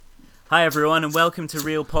Hi everyone and welcome to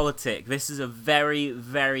Real Politic. This is a very,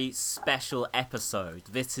 very special episode.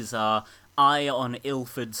 This is our Eye on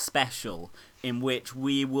Ilford special, in which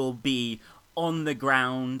we will be on the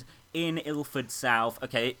ground in Ilford South.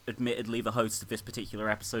 Okay, admittedly the host of this particular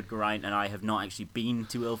episode, Geraint, and I have not actually been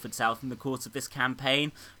to Ilford South in the course of this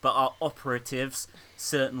campaign, but our operatives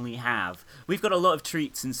certainly have. We've got a lot of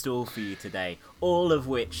treats in store for you today, all of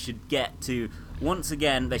which should get to, once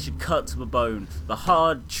again, they should cut to the bone, the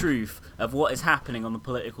hard truth of what is happening on the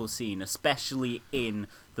political scene, especially in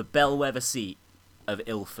the bellwether seat of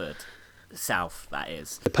Ilford South, that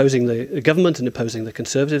is. Opposing the government and opposing the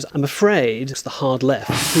Conservatives. I'm afraid it's the hard left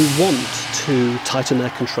who want to tighten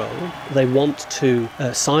their control. They want to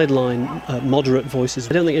sideline moderate voices.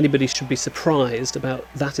 I don't think anybody should be surprised about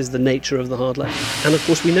that is the nature of the hard left. And of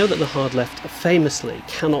course we know that the hard left famously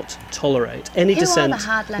cannot tolerate any dissent. Who are the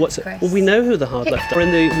hard left, Chris? Well, we know who the hard left are.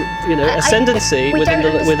 In the ascendancy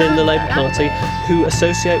within the Labour Party who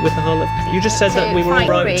associate with the hard left. You just said that we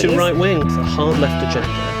were too right wing. The hard left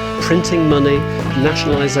agenda. Printing money,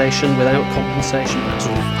 nationalisation without compensation, that's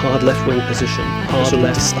a hard left-wing position. Hard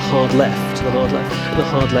left, the hard left, the hard left, the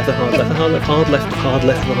hard left, the hard left, the hard left, hard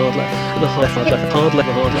left, hard left, the hard left, and the hard left, hard left, hard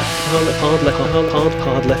left, hard left,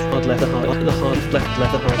 hard left, hard left, hard left, hard left, the hard left, the hard left,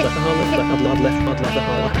 left, the hard left, the hard left, left, hard left, hard left, the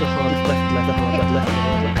hard left, the hard left, left, the hard left, left, the hard left, the hard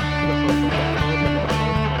left.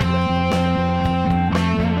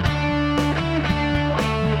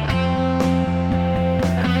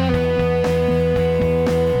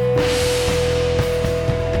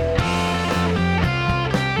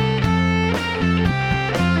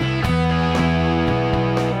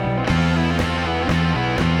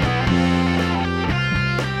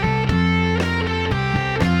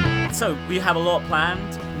 So, we have a lot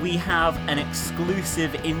planned. We have an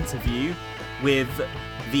exclusive interview with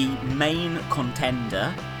the main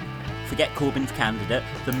contender, forget Corbyn's candidate,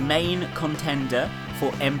 the main contender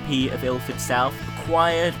for MP of Ilford South,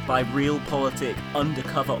 acquired by Real Politic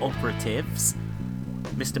undercover operatives,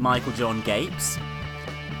 Mr. Michael John Gapes.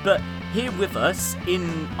 But here with us in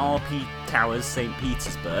RP Towers, St.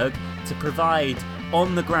 Petersburg, to provide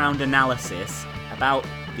on-the-ground analysis about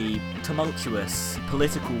the tumultuous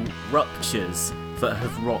political ruptures that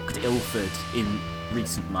have rocked Ilford in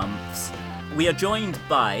recent months. We are joined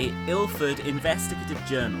by Ilford investigative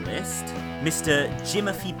journalist, Mr.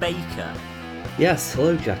 Jimothy Baker. Yes,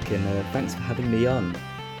 hello Jack, and thanks for having me on.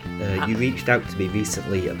 You reached out to me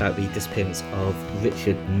recently about the disappearance of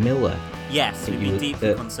Richard Miller. Yes, we've been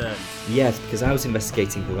deeply concerned. Yes, because I was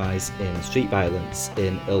investigating the rise in street violence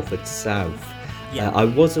in Ilford South. Yeah. I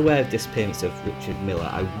was aware of the disappearance of Richard Miller.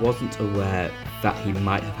 I wasn't aware that he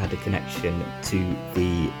might have had a connection to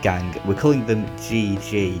the gang. We're calling them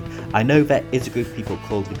GG. I know there is a group of people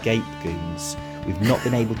called the Gape Goons. We've not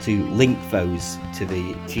been able to link those to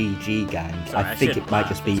the GG gang. Sorry, I think it might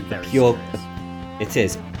just be very pure... serious. It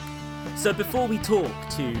is. So before we talk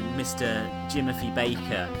to Mr. Jimothy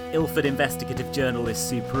Baker, Ilford investigative journalist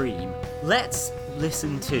supreme, let's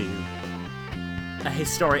listen to a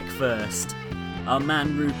historic first. Our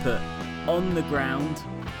man Rupert, on the ground,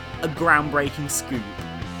 a groundbreaking scoop.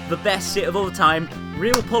 The best shit of all time,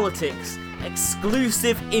 Real Politics,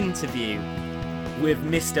 exclusive interview with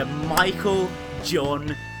Mr. Michael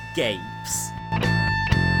John Gapes.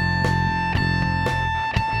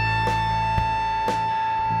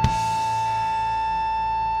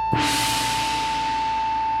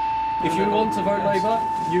 If you want to vote Labour,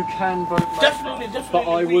 you can vote Labour. Definitely. But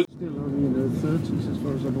I would... Still only in her 30s as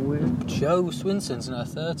far as I'm aware. Jo Swinson's in her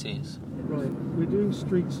 30s. Right, we're doing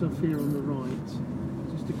street stuff here on the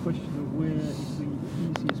right. Just a question of where is the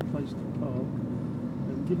easiest place to park.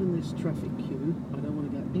 And given this traffic queue, I don't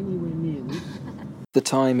want to go anywhere near this. The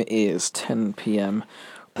time is 10 p.m,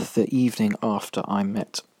 the evening after I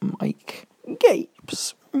met Mike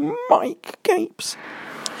Gapes. Mike Gapes.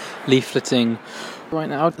 Leafleting right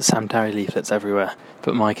now. Sam Darry leaflets everywhere,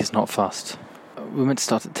 but Mike is not fussed. We were meant to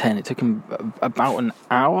start at 10. It took him about an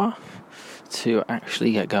hour to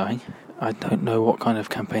actually get going. I don't know what kind of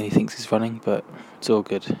campaign he thinks he's running, but it's all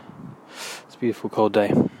good. It's a beautiful cold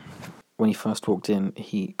day. When he first walked in,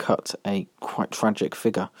 he cut a quite tragic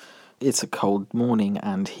figure. It's a cold morning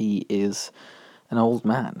and he is an old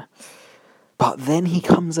man. But then he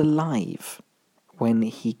comes alive when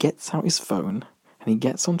he gets out his phone and he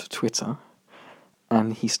gets onto Twitter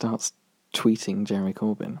and he starts tweeting Jeremy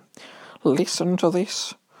Corbyn. Listen to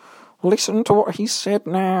this. Listen to what he said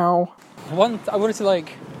now. I wanted to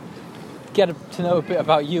get to know a bit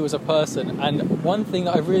about you as a person, and one thing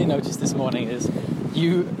that I really noticed this morning is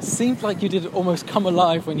You seemed like you did almost come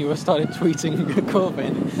alive when you started tweeting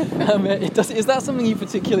Corbyn. Is that something you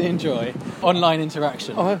particularly enjoy? Online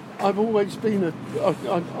interaction? I've always been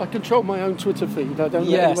I control my own Twitter feed. I don't let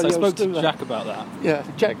Yes, I anybody spoke else do to that. Jack about that. Yeah,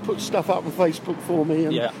 Jack puts stuff up on Facebook for me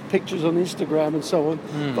and pictures on Instagram and so on.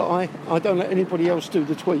 But I don't let anybody else do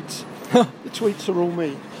the tweets. The tweets are all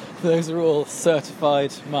me. Those are all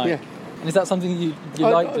certified Mike. Yeah. And is that something you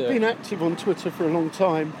like I've doing? been active on Twitter for a long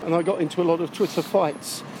time, and I got into a lot of Twitter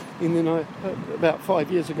fights about 4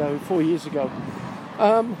 years ago.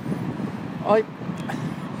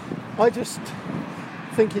 I just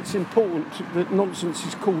think it's important that nonsense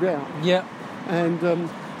is called out. Yeah. And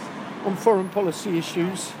on foreign policy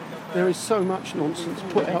issues, there is so much nonsense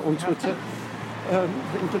put out on Twitter,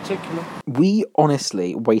 in particular. We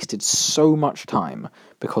honestly wasted so much time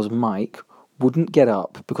because Mike wouldn't get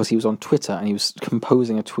up because he was on Twitter and he was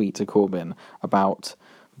composing a tweet to Corbyn about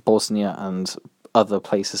Bosnia and other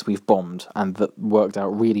places we've bombed, and that worked out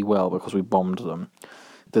really well because we bombed them.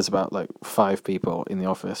 There's about 5 people in the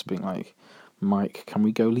office being like, Mike, can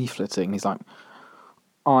we go leafleting? He's like,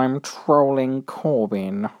 I'm trolling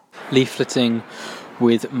Corbyn. Leafleting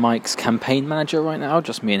with Mike's campaign manager right now,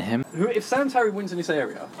 just me and him. If Sam Terry wins in this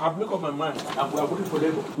area, I've made up my mind. I'm working for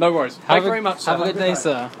Labour. no worries. Thank you very much, sir. Have a good day,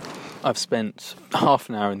 sir. I've spent half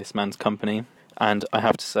an hour in this man's company, and I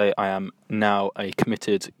have to say I am now a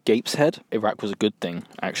committed Gapes head. Iraq was a good thing,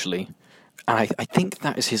 actually. And I think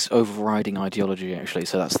that is his overriding ideology, actually,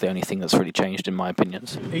 so that's the only thing that's really changed in my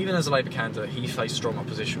opinions. Even as a Labour candidate, he faced strong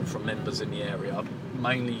opposition from members in the area.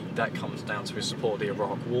 Mainly that comes down to his support of the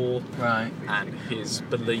Iraq War. Right. And his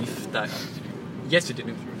belief that, yes, it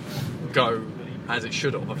didn't go as it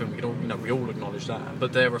should have. I think we all acknowledge that.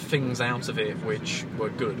 But there are things out of it which were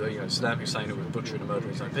good. Saddam Hussein, who was butchering and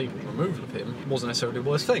murdering his own people, the removal of him wasn't necessarily the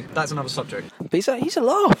worst thing. That's another subject. But he's a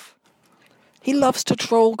laugh. He loves to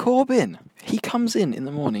troll Corbyn. He comes in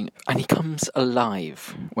the morning and he comes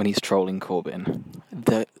alive when he's trolling Corbyn.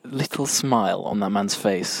 The little smile on that man's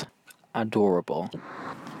face. Adorable. We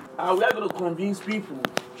are going to convince people.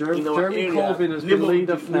 Jeremy Corbyn has been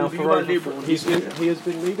leader now for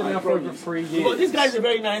over 3 years. But this guy is a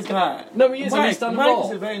very nice guy. No, he is. Mike, He's done Mike well.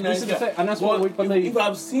 is a very nice guy. And that's what we believe. If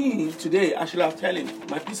I've seen him today, I should have told him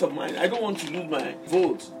my peace of mind. I don't want to lose my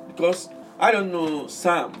vote because I don't know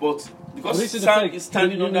Sam, but because Sam is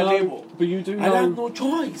standing on the label. But you do know. I have no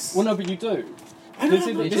choice. Well, no, but you do. This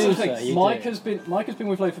is the thing. Mike has been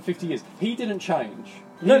with Labour for 50 years. He didn't change.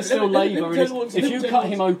 He's still Labour. If you cut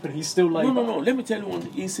him open, he's still Labour. No. Let me tell you one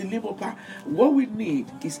thing. It's a Labour party. What we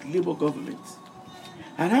need is Labour government.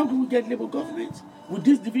 And how do we get Labour government? With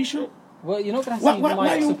this division? Well, you're not going to see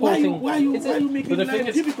Mike supporting... Why are you making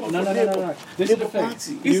life difficult No. for Labour? This is the thing.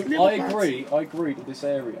 Party. It's Labour I agree that this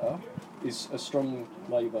area is a strong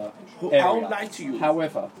Labour area. I would lie to you.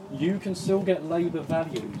 However, you can still get Labour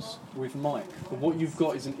values with Mike. But what you've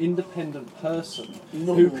got is an independent person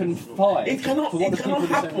who can fight. It cannot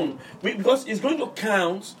happen because it's going to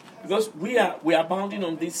count. Because we are bounding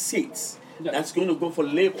on these seats that's going to go for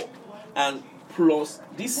Labour, and plus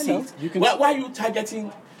this seat. Why are you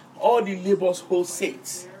targeting all the Labour's whole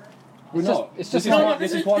seats? We're not. This is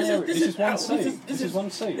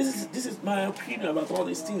one seat. This is my opinion about all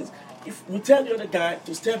these things. If we tell the other guy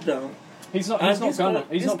to step down, he's not going to.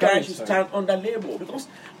 This guy should stand under Labour because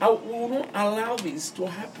we will not allow this to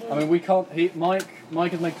happen. I mean, we can't.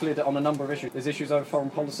 Mike has made clear that on a number of issues. There's issues over foreign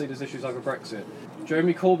policy. There's issues over Brexit.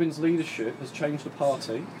 Jeremy Corbyn's leadership has changed the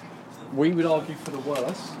party. We would argue for the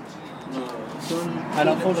worse. And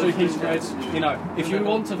unfortunately, he's read. If you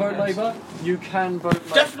want to vote Labour, you can vote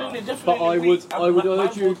Labour. Definitely. But I would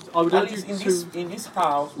urge you in this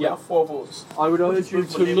house. We have 4 votes. I would urge you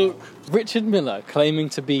to look. Richard Miller claiming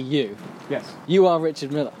to be you. Yes. You are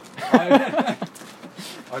Richard Miller. I'm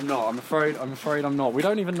not. I'm afraid I'm not. We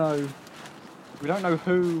don't even know. We don't know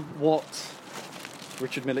what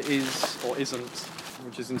Richard Miller is or isn't,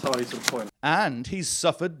 which is entirely to the point. And he's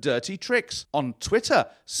suffered dirty tricks. On Twitter,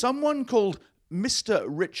 someone called Mr.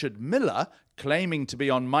 Richard Miller, claiming to be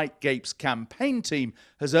on Mike Gapes' campaign team,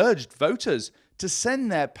 has urged voters to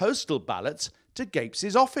send their postal ballots to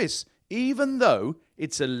Gapes' office, even though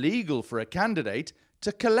it's illegal for a candidate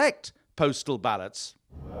to collect postal ballots.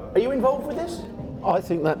 Are you involved with this? I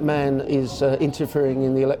think that man is interfering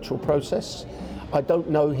in the electoral process. I don't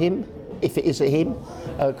know him, if it is a him,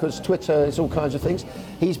 because Twitter is all kinds of things.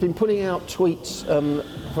 He's been putting out tweets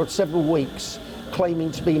for several weeks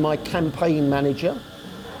claiming to be my campaign manager.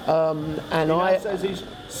 And he says he's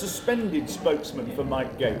suspended spokesman for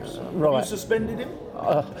Mike Gapes. Right. You suspended him?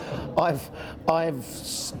 I've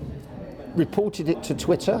reported it to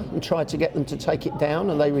Twitter and tried to get them to take it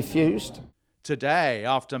down, and they refused. Today,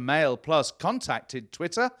 after Mail Plus contacted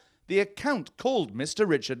Twitter, the account called Mr.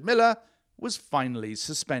 Richard Miller was finally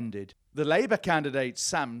suspended. The Labour candidate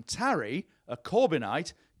Sam Tarry, a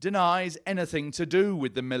Corbynite, denies anything to do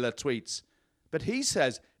with the Miller tweets. But he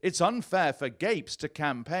says it's unfair for Gapes to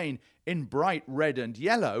campaign in bright red and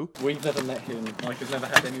yellow. We've never met him. Mike has never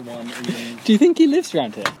had anyone even... Do you think he lives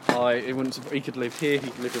around here? He could live here, he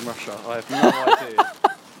could live in Russia. I have no idea.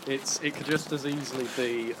 It could just as easily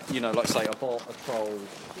be, like say a bot, a troll.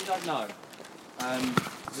 You don't know. And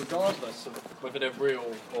regardless of whether they're real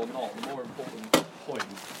or not, the more important point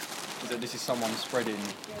is that this is someone spreading...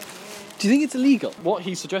 Do you think it's illegal? What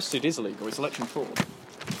he suggested is illegal. It's election fraud.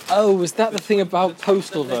 Oh, was that the thing about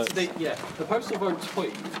postal votes? The postal vote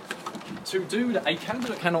tweet. To do that, a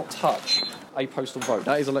candidate cannot touch a postal vote.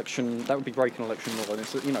 That is election. That would be breaking election law. And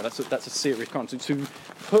that's a serious crime. So to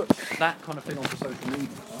put that kind of thing onto social media,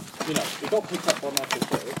 it got picked up by Michael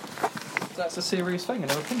Crick. That's a serious thing, and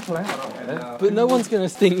there are people out there. But no one's going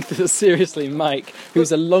to think that seriously Mike,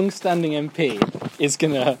 who's a long-standing MP, is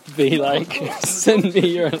going to be like, send me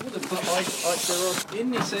your... But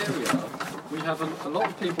in this area, we have a lot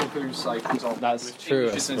of people who say, for example, that's true,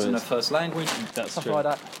 English isn't in their first language, that's stuff true. like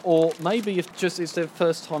that. Or maybe if it's their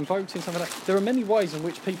first time voting, something like that. There are many ways in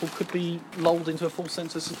which people could be lulled into a false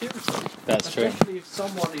sense of security. That's true. Especially if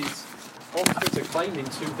someone is on Twitter claiming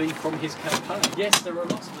to be from his campaign. Yes, there are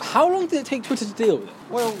lots of... How long did it take Twitter to deal with it?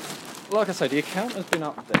 Well, like I say, the account has been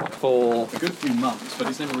up there for a good few months, but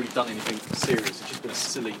it's never really done anything serious. It's just been a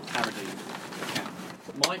silly parody account.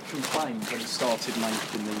 Mike complained when he started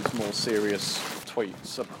making these more serious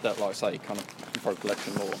tweets that, like I say, kind of broke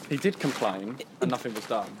election law. He did complain, and nothing was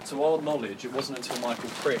done. To our knowledge, it wasn't until Michael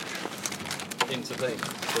Crick intervened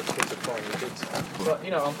that Twitter finally did so. But,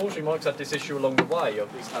 unfortunately, Mike's had this issue along the way.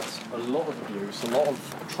 He's had a lot of abuse, a lot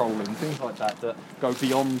of trolling, things like that go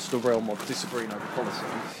beyond the realm of disagreeing over policy.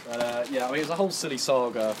 It's a whole silly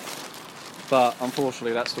saga, but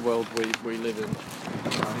unfortunately, that's the world we live in.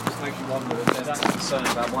 It just makes you wonder if they're that concerned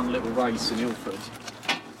about one little race in Ilford,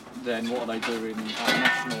 then what are they doing at a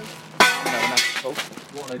national...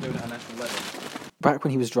 what are they doing at a national level? Back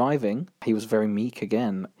when he was driving, he was very meek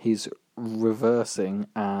again. He's reversing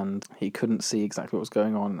and he couldn't see exactly what was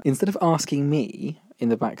going on. Instead of asking me in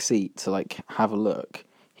the back seat to have a look,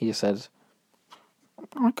 he just said,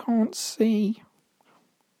 I can't see.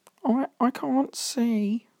 I can't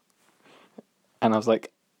see. And I was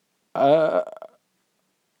like, I'll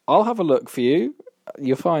have a look for you.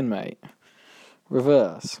 You're fine, mate.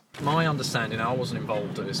 Reverse. My understanding, I wasn't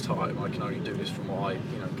involved at this time. I can only do this from what I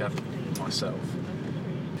gathered myself.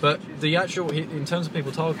 But the actual, in terms of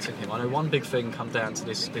people targeting him, I know one big thing come down to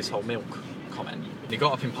this whole milk comment. He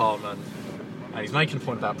got up in Parliament and he's making a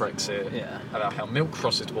point about Brexit, about how milk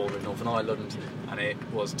crosses the border in Northern Ireland, and it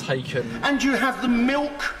was taken... And you have the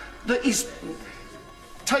milk that is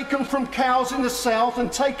taken from cows in the south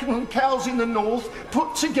and taken from cows in the north,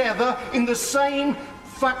 put together in the same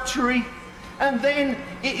factory, and then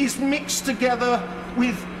it is mixed together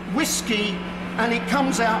with whiskey and it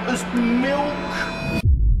comes out as milk.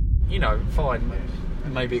 Fine,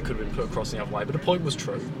 maybe it could have been put across the other way, but the point was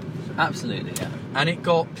true. Absolutely, yeah. And it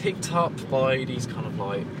got picked up by these kind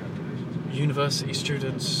of university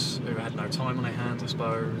students who had no time on their hands, I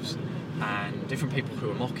suppose, and different people who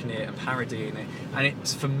were mocking it and parodying it. And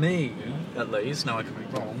it's, for me, at least, now I could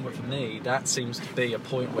be wrong, but for me, that seems to be a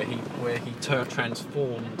point where he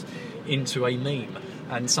transformed into a meme.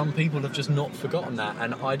 And some people have just not forgotten that,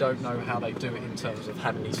 and I don't know how they do it in terms of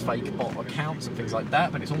having these fake bot accounts and things like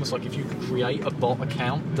that, but it's almost like if you could create a bot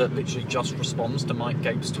account that literally just responds to Mike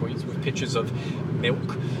Gapes' tweets with pictures of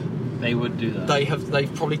milk, they would do that.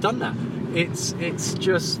 They've probably done that. It's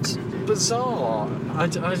just bizarre. I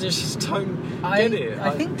just don't get it.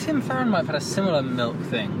 I think Tim Farron might have had a similar milk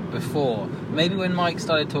thing before. Maybe when Mike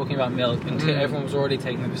started talking about milk and everyone was already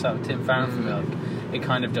taking the piss out of Tim Farron for milk, it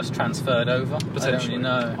kind of just transferred over. Potentially.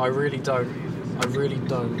 I don't really know. I really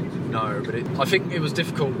don't know. But I think it was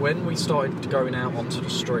difficult when we started going out onto the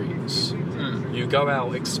streets. You go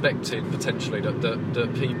out expecting potentially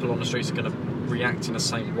that people on the streets are going to react in the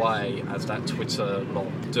same way as that Twitter lot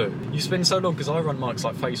do. You spend so long, because I run Mike's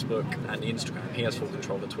Facebook and the Instagram. He has full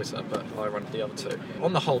control of Twitter, but I run the other two.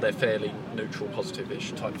 On the whole, they're fairly neutral,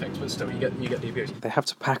 positive-ish type things, but still, you get the abuse. They have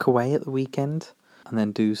to pack away at the weekend and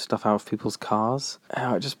then do stuff out of people's cars.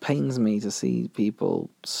 It just pains me to see people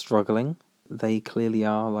struggling. They clearly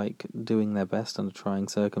are doing their best under trying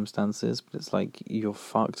circumstances, but it's you're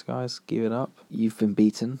fucked, guys. Give it up. You've been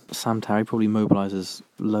beaten. Sam Tarry probably mobilises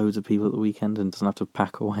loads of people at the weekend and doesn't have to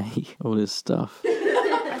pack away all his stuff.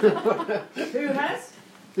 Who has?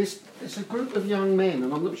 It's a group of young men,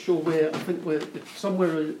 and I'm not sure where. I think we're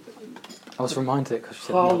somewhere. I was reminded because you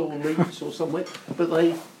said Hull or Leeds or somewhere, but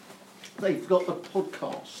they've got a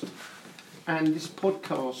podcast, and this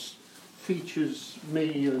podcast features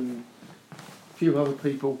me and a few other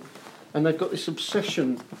people, and they've got this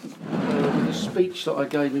obsession with a speech that I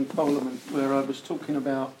gave in Parliament where I was talking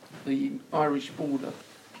about the Irish border,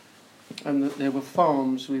 and that there were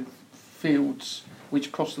farms with fields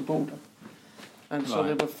which crossed the border, and so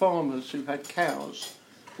there were farmers who had cows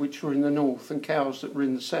which were in the north and cows that were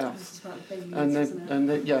in the south, and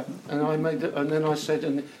I made it, and then I said,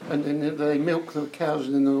 and then they milk the cows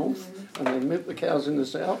in the north, and they milk the cows in the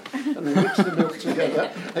south, and they mix the milk together.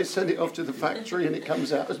 They send it off to the factory, and it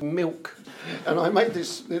comes out as milk. And I made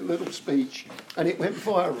this little speech, and it went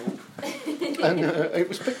viral, and it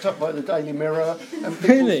was picked up by the Daily Mirror, and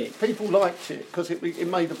people liked it because it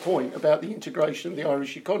made a point about the integration of the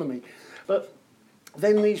Irish economy, but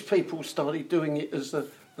then these people started doing it as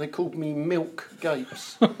they called me Milk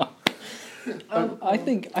Gapes. I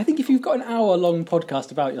think if you've got an hour-long podcast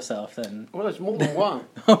about yourself, then well, there's more than one.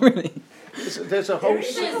 Oh, really? There's a whole.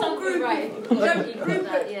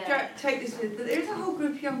 Jack, take this with. But there is a whole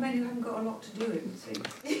group of young men who haven't got a lot to do. It seems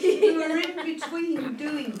who are in between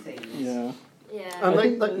doing things. Yeah. Yeah. And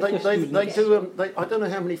they do. I don't know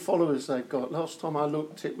how many followers they've got. Last time I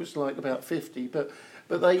looked, it was like about 50. But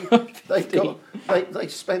they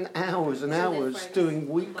spend hours and hours doing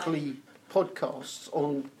weekly podcasts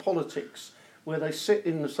on politics, where they sit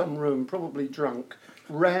in some room, probably drunk,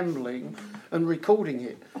 rambling, and recording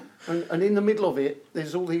it. And in the middle of it,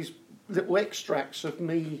 there's all these little extracts of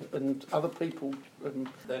me and other people.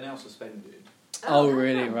 They're now suspended. Oh,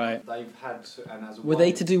 really? Right. They've had to, and as a were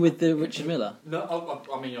they to do with the Richard Miller? No,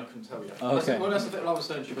 I mean I can tell you. Oh, okay. That's the thing I was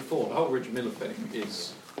saying to you before. The whole Richard Miller thing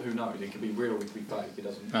is, who knows? It could be real, it could be fake. It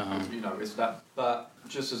doesn't, you know, it's that. But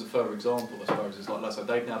just as a further example, I suppose, it's like I said,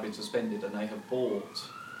 they've now been suspended and they have bought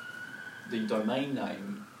the domain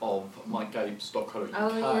name of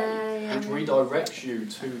mikegapes.co.uk, which redirects you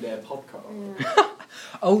to their podcast. Yeah.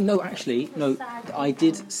 Oh, no, actually, no, I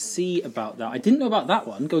did see about that. I didn't know about that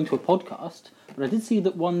one, going to a podcast, but I did see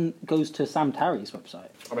that one goes to Sam Tarry's website.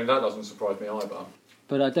 I mean, that doesn't surprise me either.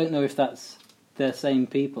 But I don't know if that's the same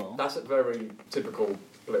people. That's a very typical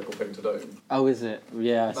political thing to do. Oh, is it?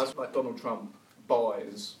 Yeah. That's like Donald Trump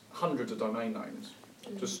buys hundreds of domain names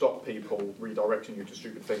to stop people redirecting you to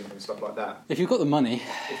stupid things and stuff like that. If you've got the money.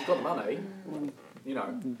 If you've got the money, you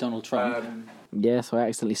know. Donald Trump. Yeah, so I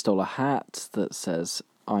accidentally stole a hat that says,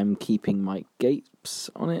 "I'm keeping Mike Gapes"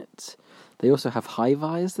 on it. They also have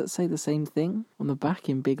high-vis that say the same thing on the back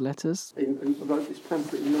in big letters. I wrote this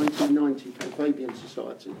pamphlet in 1990 called Fabian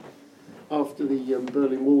Society, after the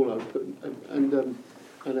Berlin Wall opened, and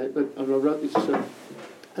I wrote this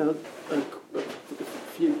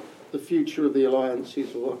the future of the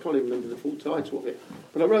alliances, or I can't even remember the full title of it,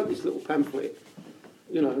 but I wrote this little pamphlet,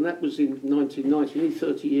 you know, and that was in 1990, nearly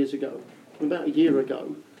 30 years ago. About a year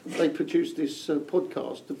ago, they produced this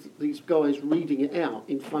podcast of these guys reading it out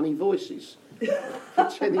in funny voices,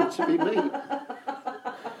 pretending to be me.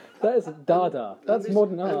 That is Dada. That's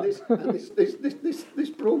modern art. This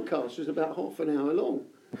broadcast was about half an hour long.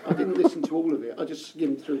 I didn't listen to all of it. I just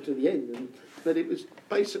skimmed through to the end, but it was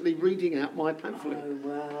basically reading out my pamphlet. Oh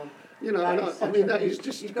wow! You know, I mean that is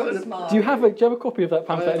just kind of. Do you have a copy of that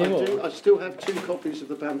pamphlet anymore? I do. I still have 2 copies of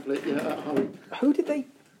the pamphlet. Yeah, at home. Who did they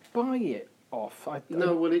buy it off?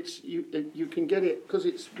 No, well, it's you can get it because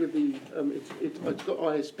it's with the it's got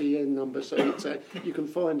ISBN number, so it's you can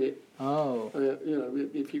find it. Oh. You know,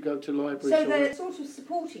 if you go to libraries. So they're sort of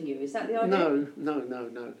supporting you. Is that the idea? No.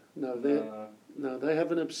 They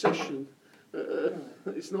have an obsession.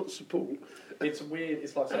 It's not support. It's weird.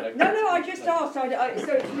 It's like saying. No. I just asked. So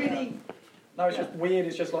it's really. No, it's just weird.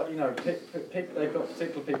 It's just like, you know, they've got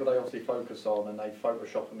particular people they obviously focus on, and they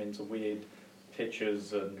Photoshop them into weird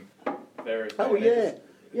pictures and various. Oh yeah.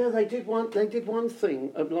 They did one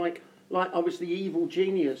thing of like I was the evil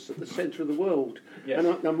genius at the centre of the world, yes.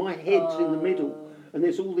 And my head's in the middle, and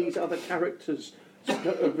there's all these other characters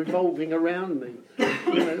that are revolving around me.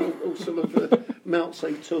 You know, all sort of Mao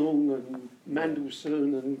Zedong and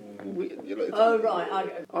Mendelssohn and. You know, oh right.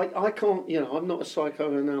 I can't. You know, I'm not a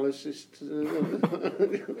psychoanalyst. Well,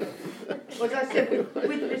 as I said,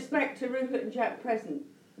 with respect to Rupert and Jack present,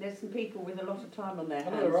 there's some people with a lot of time on their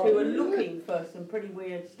hands who are looking for some pretty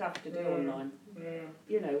weird stuff to do online. Yeah.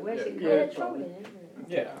 You know, where's it coming from?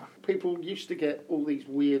 Yeah. People used to get all these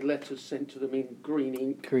weird letters sent to them in green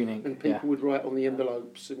ink. And people would write on the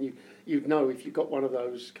envelopes, and you'd know if you got one of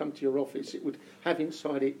those, come to your office, it would have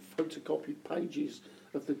inside it photocopied pages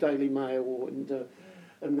of the Daily Mail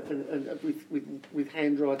and with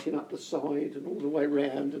handwriting up the side and all the way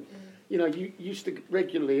round. And, you know, you used to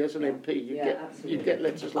regularly, as an MP, you'd get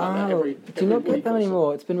letters like that every do you not get them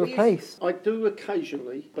anymore? It's been replaced. I do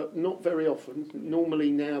occasionally, but not very often.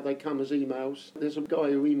 Normally now they come as emails. There's a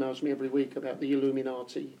guy who emails me every week about the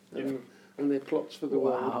Illuminati and their plots for the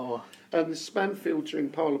world. And the spam filter in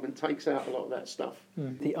Parliament takes out a lot of that stuff.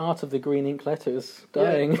 The art of the green ink letters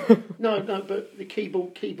dying. Yeah. no, but the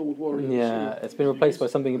keyboard warriors. Yeah, it's been replaced by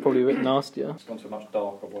something probably a bit nastier. It's gone to a much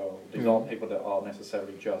darker world. These aren't people that are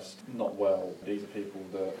necessarily just not well. These are people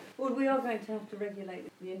that... Well, we are going to have to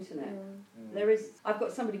regulate the internet. There is... I've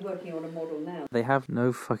got somebody working on a model now. They have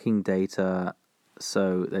no fucking data,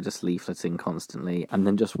 so they're just leafleting constantly and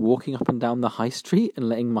then just walking up and down the high street and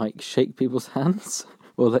letting Mike shake people's hands.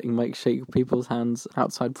 Or letting Mike shake people's hands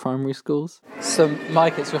outside primary schools. So,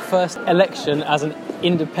 Mike, it's your first election as an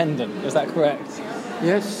independent, is that correct?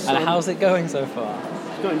 Yes. And how's it going so far?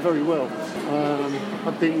 It's going very well.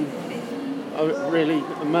 I've been really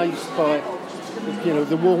amazed by, you know,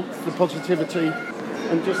 the warmth, the positivity,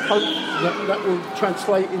 and just hope that will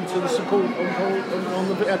translate into the support on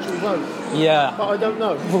the actual vote. Yeah. But I don't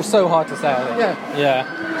know. Well, so hard to say, I think. Yeah.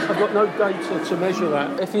 I've got no data to measure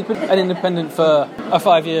that. If you'd been an independent for a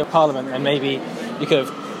 5-year parliament, then maybe you could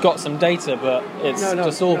have got some data, but it's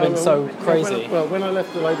just all been so crazy. When I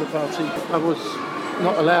left the Labour Party, I was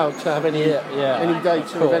not allowed to have any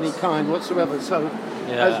data of any kind whatsoever. So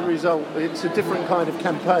as a result, it's a different kind of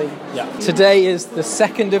campaign. Yeah. Today is the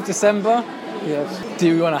 2nd of December. Yes. Do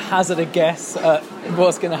you want to hazard a guess at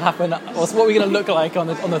what's going to happen? What are we going to look like on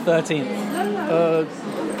the 13th?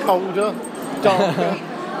 Colder, darker.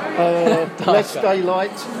 Less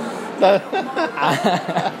daylight.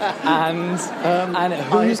 and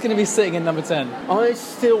who's going to be sitting in number 10? I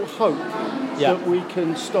still hope that we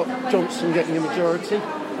can stop Johnson getting a majority.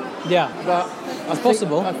 Yeah, but it's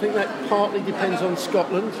possible. I think that partly depends on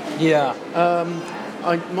Scotland. Yeah.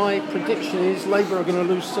 My prediction is Labour are going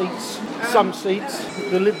to lose seats, some seats.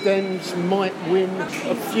 The Lib Dems might win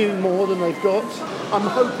a few more than they've got. I'm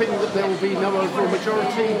hoping that there will be no overall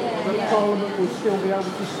majority, that Parliament will still be able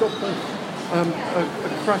to stop a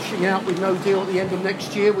crashing out with no deal at the end of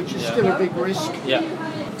next year, which is still a big risk. Yeah.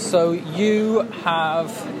 So you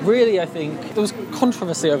have really, I think, there was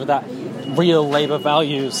controversy over that real Labour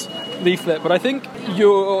values leaflet, but I think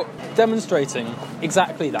you're demonstrating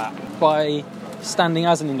exactly that by standing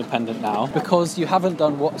as an independent now, because you haven't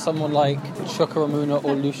done what someone like Chuka Umunna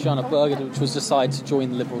or Luciana Berger did, which was decide to join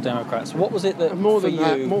the Liberal Democrats. What was it that more than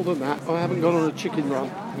that, I haven't gone on a chicken run.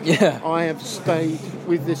 Yeah. I have stayed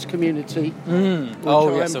with this community, which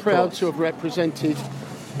I am proud to have represented.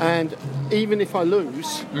 And even if I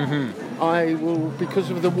lose, I will, because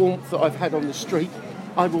of the warmth that I've had on the street,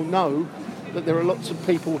 I will know that there are lots of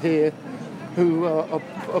people here who are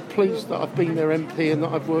pleased that I've been their MP and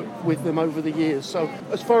that I've worked with them over the years. So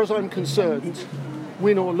as far as I'm concerned,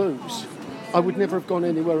 win or lose, I would never have gone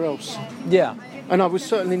anywhere else. Yeah. And I was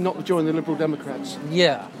certainly not join the Liberal Democrats.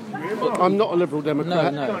 Yeah. I'm not a Liberal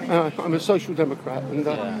Democrat. No. I'm a Social Democrat, and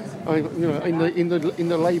in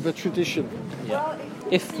the Labour tradition. Yeah.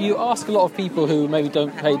 If you ask a lot of people who maybe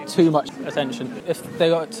don't pay too much attention, if they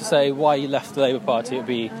got to say why you left the Labour Party, it would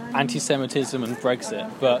be anti-Semitism and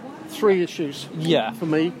Brexit. But 3 issues. Yeah. For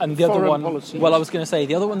me. And the other one. Policy. Well, I was going to say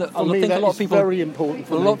the other one that I think a lot of people. Very important.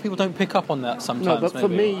 For a lot of people don't pick up on that sometimes. No, but for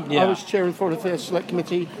me, I was chair of the Foreign Affairs Select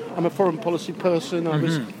Committee. I'm a foreign policy person. I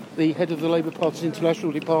was the head of the Labour Party's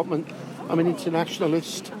international department. I'm an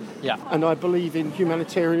internationalist. Yeah. And I believe in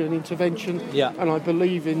humanitarian intervention. Yeah. And I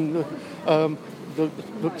believe in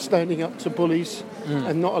the standing up to bullies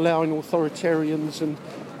and not allowing authoritarians and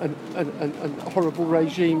horrible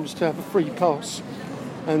regimes to have a free pass.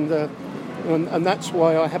 And that's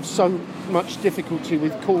why I have so much difficulty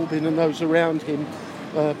with Corbyn and those around him,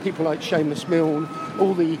 people like Seamus Milne,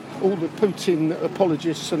 all the Putin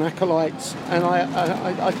apologists and acolytes. And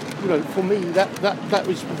I for me that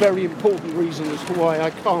was a very important reason as to why I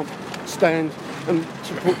can't stand and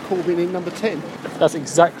to put Corbyn in number 10. That's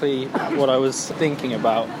exactly what I was thinking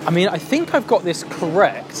about. I mean, I think I've got this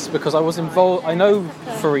correct because I was involved. I know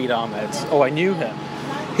Fareed Ahmed. I knew him.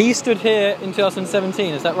 He stood here in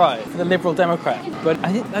 2017, is that right? For the Liberal Democrat. But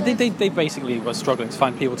I think they basically were struggling to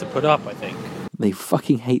find people to put up, I think. They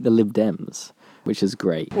fucking hate the Lib Dems, which is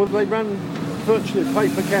great. Well, they ran virtually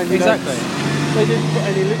paper candidates. Exactly. They didn't put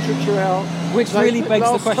any literature out. Which really begs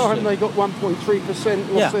the question. Last time they got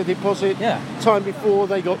 1.3%, lost their deposit. Yeah. Time before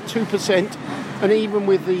they got 2%. And even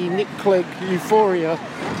with the Nick Clegg euphoria,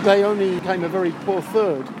 they only came a very poor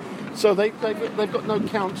third. So they've got no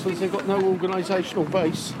councillors, they've got no organisational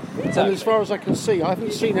base. Exactly. And as far as I can see, I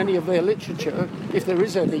haven't seen any of their literature, if there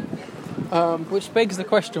is any. Which begs the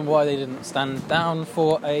question why they didn't stand down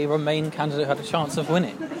for a Remain candidate who had a chance of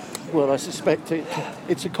winning. Well, I suspect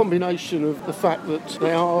it's a combination of the fact that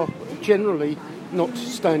they are generally not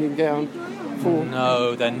standing down for...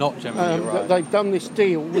 No, they're not generally right. They've done this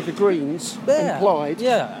deal with the Greens, implied,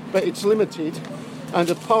 but it's limited. And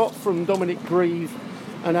apart from Dominic Grieve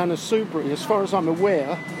and Anna Soubry, as far as I'm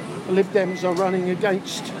aware, the Lib Dems are running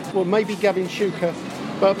against, well, maybe Gavin Shuker,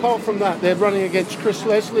 but apart from that, they're running against Chris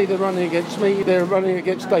Leslie, they're running against me, they're running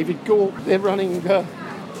against David Gork, they're running...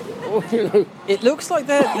 It looks like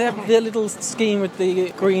their little scheme with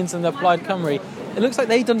the Greens and the Plaid Cymru, it looks like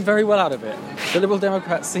they've done very well out of it. The Liberal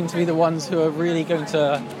Democrats seem to be the ones who are really going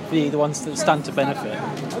to be the ones that stand to benefit.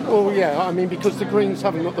 Well, yeah, I mean, because the Greens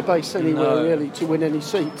haven't got the base anywhere really to win any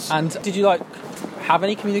seats. And did you have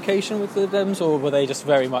any communication with the Dems, or were they just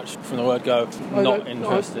very much from the word go not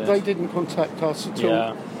interested? They didn't contact us at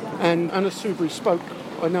all. And Anna Soubry spoke,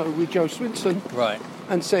 I know, with Joe Swinson. Right.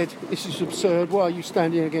 And said, this is absurd, why are you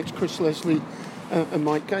standing against Chris Leslie and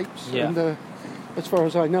Mike Gapes? Yeah. And as far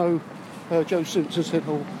as I know, Joe Swinson said,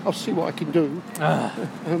 well, I'll see what I can do.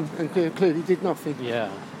 And clearly did nothing.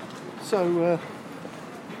 Yeah. So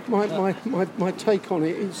my take on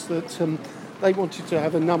it is that they wanted to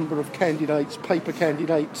have a number of candidates, paper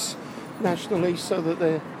candidates, nationally, so that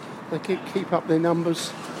they can keep up their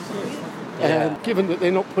numbers. Yeah. And given that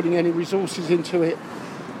they're not putting any resources into it,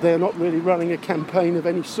 they're not really running a campaign of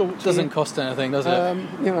any sort. Doesn't cost anything, does it?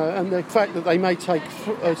 And the fact that they may take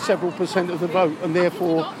several percent of the vote and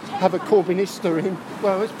therefore have a Corbynista in,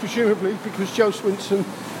 well, it's presumably because Joe Swinson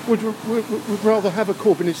would rather have a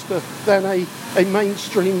Corbynista than a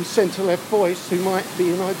mainstream centre-left voice who might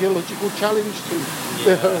be an ideological challenge to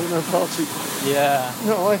her party. Yeah.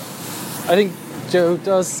 No, I think Joe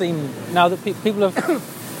does seem, now that people have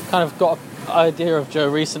kind of got an idea of Joe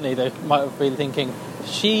recently, they might have been thinking,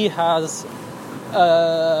 she has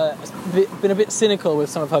been a bit cynical with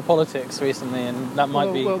some of her politics recently, and that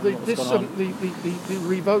might be what's gone on. The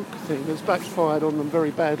revoke thing has backfired on them very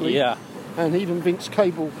badly. Yeah. And even Vince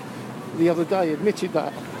Cable the other day admitted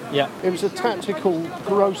that. Yeah. It was a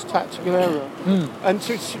gross tactical error. And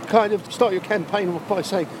to kind of start your campaign off by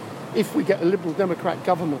saying, if we get a Liberal Democrat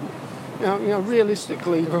government, now,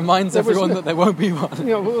 realistically... It reminds everyone that there won't be one.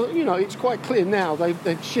 It's quite clear now.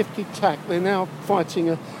 They've shifted tack. They're now fighting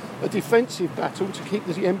a defensive battle to keep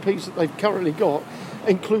the MPs that they've currently got,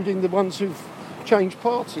 including the ones who've changed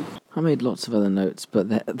party. I made lots of other notes, but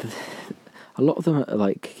a lot of them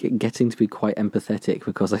are getting to be quite empathetic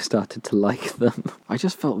because I started to like them. I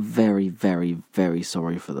just felt very, very, very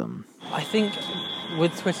sorry for them. I think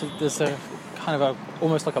with Twitter there's a kind of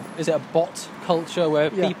almost like is it a bot culture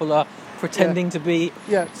where people are pretending to be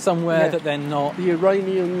somewhere that they're not. The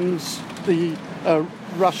Iranians, the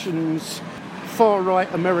Russians,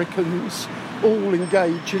 far-right Americans all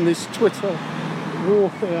engage in this Twitter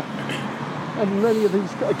warfare. And many of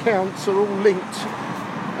these accounts are all linked,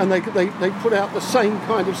 and they put out the same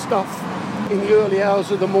kind of stuff in the early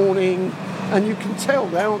hours of the morning, and you can tell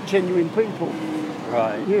they aren't genuine people.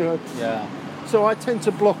 Right. Yeah. So I tend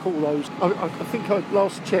to block all those. I think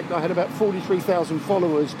last checked I had about 43,000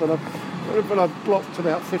 followers, but I've blocked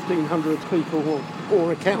about 1,500 people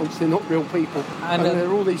or accounts. They're not real people, and there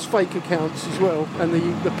are all these fake accounts as well, and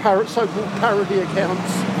the so-called parody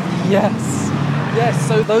accounts. Yes,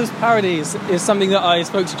 so those parodies is something that I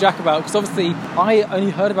spoke to Jack about, because obviously I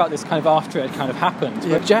only heard about this kind of after it had kind of happened.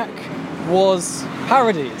 But Jack was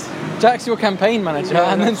parodied. Jack's your campaign manager,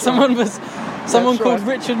 and then someone called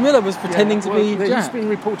Richard Miller was pretending to be Jack. He's been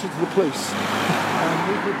reported to the police.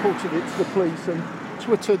 We reported it to the police, and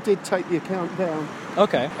Twitter did take the account down.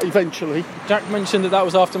 Okay. Eventually. Jack mentioned that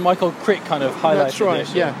was after Michael Crick kind of highlighted That's right, the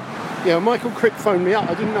issue. Yeah, Michael Crick phoned me up.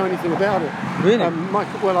 I didn't know anything about it. Really?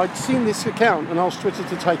 I'd seen this account and asked Twitter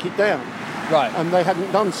to take it down. Right. And they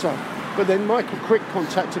hadn't done so. But then Michael Crick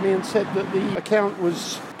contacted me and said that the account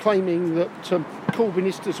was claiming that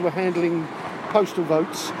Corbynistas were handling postal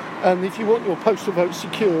votes, and if you want your postal votes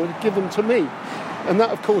secured, give them to me. And that,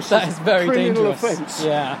 of course, is very criminal dangerous. offence.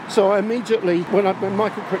 Yeah. So I immediately, when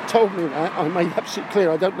Michael Crick told me that, I made absolutely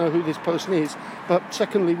clear I don't know who this person is. But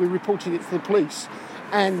secondly, we reported it to the police,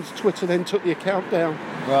 and Twitter then took the account down.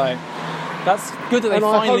 Right. That's good that they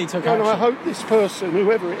finally took action. And I hope this person,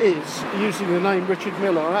 whoever it is, using the name Richard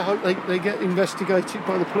Miller, I hope they get investigated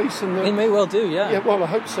by the police. And they may well do, yeah. Yeah, well, I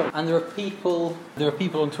hope so. And there are people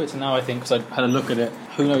on Twitter now, I think, because I had a look at it,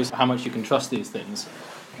 who knows how much you can trust these things,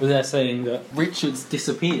 where they're saying that Richard's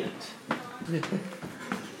disappeared.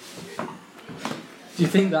 Do Do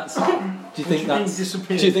you think that's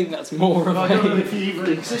more of I don't know a... if he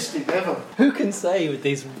even existed ever. Who can say with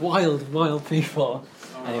these wild people?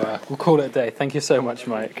 Anyway, we'll call it a day. Thank you so much,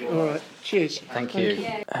 Mike. All right, cheers. Thank you.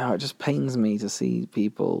 It just pains me to see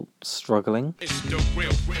people struggling. It's the real.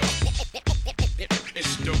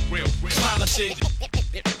 It's the real. Quality.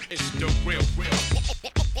 It's the real.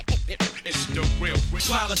 It's the real.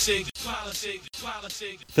 Quality.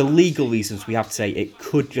 For legal reasons, we have to say it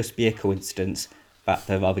could just be a coincidence that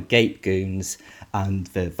there are the Gape Goons and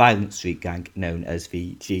the violent street gang known as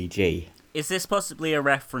the GG. Is this possibly a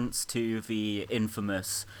reference to the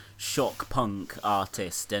infamous shock punk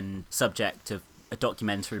artist and subject of a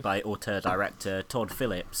documentary by auteur-director Todd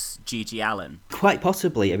Phillips, G.G. Allen? Quite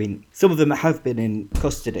possibly. I mean, some of them have been in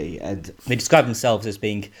custody, and they describe themselves as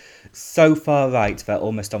being so far right they're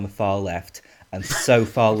almost on the far left, and so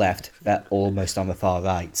far left they're almost on the far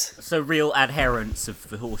right. So real adherents of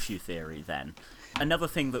the horseshoe theory, then. Another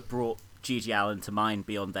thing that brought G.G. Allen to mind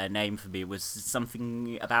beyond their name for me was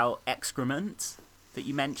something about excrement that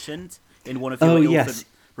you mentioned in one of your Ilford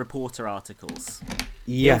Reporter articles.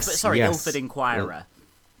 Ilford Inquirer.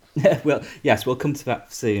 Well, yes, we'll come to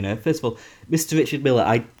that soon. First of all, Mr. Richard Miller,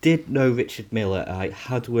 I did know Richard Miller. I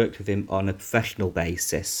had worked with him on a professional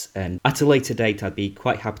basis, and at a later date I'd be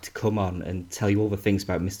quite happy to come on and tell you all the things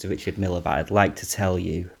about Mr. Richard Miller that I'd like to tell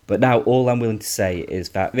you. But now all I'm willing to say is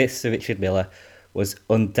that Mr. Richard Miller was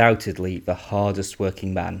undoubtedly the hardest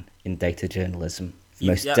working man in data journalism. The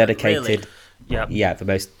most dedicated, the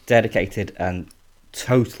most dedicated and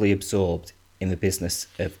totally absorbed in the business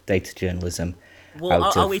of data journalism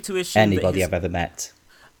out of anybody I've ever met.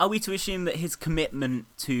 Are we to assume that his commitment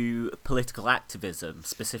to political activism,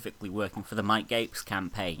 specifically working for the Mike Gapes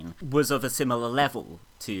campaign, was of a similar level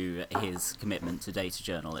to his commitment to data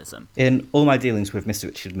journalism? In all my dealings with Mr.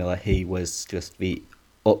 Richard Miller, he was just the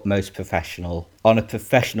utmost professional. On a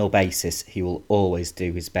professional basis, he will always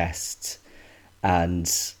do his best. And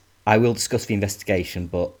I will discuss the investigation,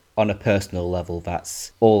 but on a personal level,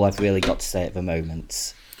 that's all I've really got to say at the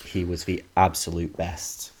moment. He was the absolute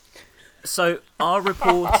best. So our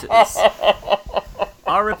reporters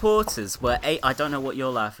were... I don't know what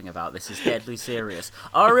you're laughing about. This is deadly serious.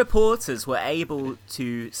 Our reporters were able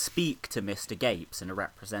to speak to Mr. Gapes and a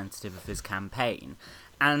representative of his campaign.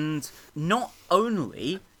 And not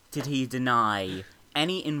only did he deny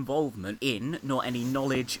any involvement in, nor any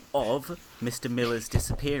knowledge of, Mr. Miller's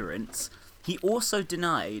disappearance, he also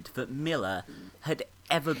denied that Miller had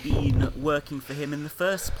ever been working for him in the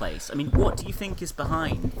first place. I mean, what do you think is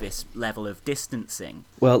behind this level of distancing?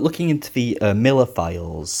 Well, looking into the Miller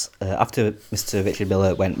files, after Mr. Richard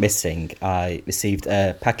Miller went missing, I received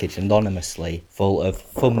a package anonymously full of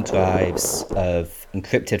thumb drives of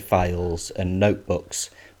encrypted files and notebooks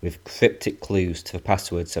with cryptic clues to the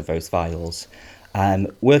passwords of those files. I'm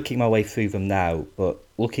working my way through them now, but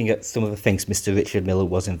looking at some of the things Mr. Richard Miller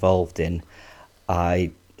was involved in,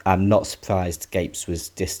 I'm not surprised Gapes was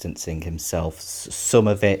distancing himself. Some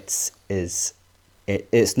of it's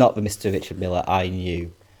not the Mr. Richard Miller I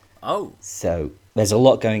knew. Oh. So there's a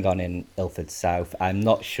lot going on in Ilford South. I'm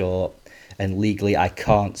not sure, and legally I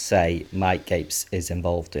can't say Mike Gapes is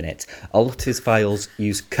involved in it. A lot of his files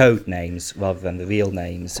use code names rather than the real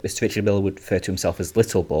names. Mr. Richard Miller would refer to himself as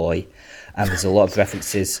Little Boy, and there's a lot of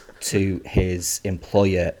references to his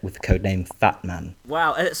employer with the code name Fat Man.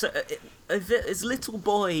 Wow, is Little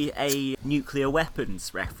Boy a nuclear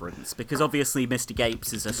weapons reference? Because obviously Mr.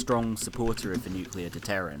 Gapes is a strong supporter of the nuclear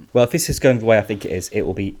deterrent. Well, if this is going the way I think it is, it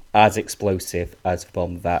will be as explosive as the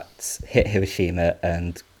bomb that hit Hiroshima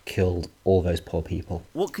and killed all those poor people.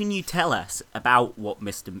 What can you tell us about what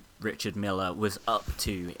Mr. Richard Miller was up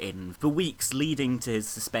to in the weeks leading to his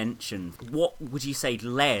suspension? What would you say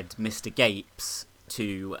led Mr. Gapes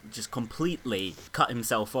to just completely cut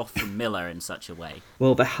himself off from Miller in such a way?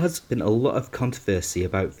 Well, there has been a lot of controversy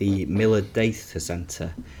about the Miller Data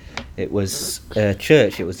Centre. It was a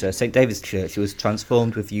church, it was St David's Church. It was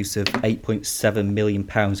transformed with use of £8.7 million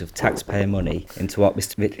of taxpayer money into what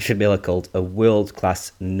Mr. Richard Miller called a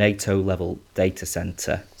world-class NATO-level data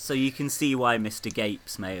centre. So you can see why Mr.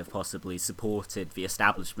 Gapes may have possibly supported the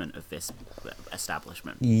establishment of this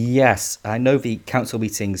establishment. Yes, I know the council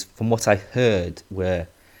meetings, from what I heard, were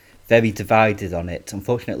very divided on it.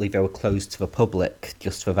 Unfortunately, they were closed to the public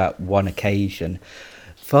just for that one occasion.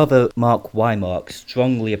 Father Mark Wymark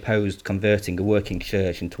strongly opposed converting a working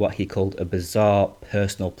church into what he called a bizarre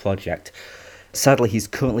personal project. Sadly, he's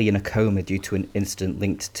currently in a coma due to an incident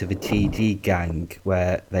linked to the GG gang,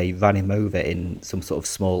 where they ran him over in some sort of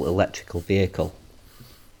small electrical vehicle.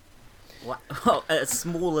 What? A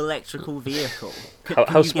small electrical vehicle?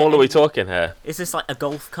 How small are we talking here? Is this like a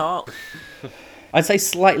golf cart? I'd say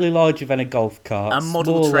slightly larger than a golf cart. A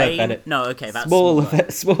model smaller train? than No, okay, that's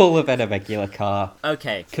smaller than a regular car.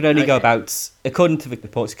 Okay. Could only go about, according to the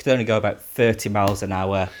reports, it could only go about 30 miles an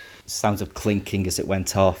hour. Sounds of clinking as it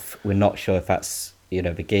went off. We're not sure if that's, the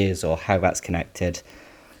gears or how that's connected.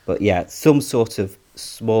 But yeah, some sort of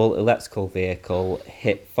small electrical vehicle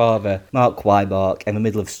hit Father Mark Wymark in the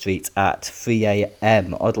middle of the street at 3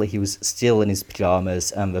 a.m. Oddly, he was still in his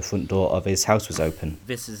pyjamas and the front door of his house was open.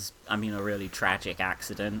 This is, a really tragic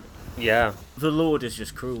accident. Yeah. The Lord is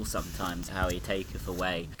just cruel sometimes, how he taketh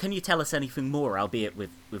away. Can you tell us anything more, albeit with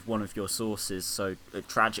one of your sources so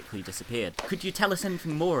tragically disappeared? Could you tell us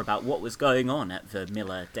anything more about what was going on at the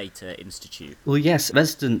Miller Data Institute? Well, yes,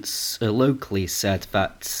 residents locally said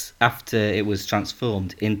that after it was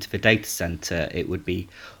transformed into the data centre, it would be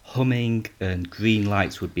humming and green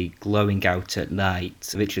lights would be glowing out at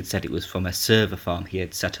night. Richard said it was from a server farm he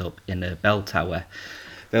had set up in a bell tower.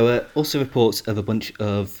 There were also reports of a bunch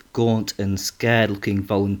of gaunt and scared-looking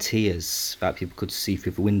volunteers that people could see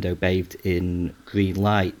through the window bathed in green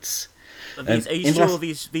lights. Are you sure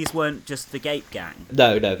these weren't just the Gape Gang?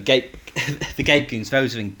 No, the Gape Goons,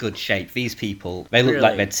 those are in good shape. These people, they look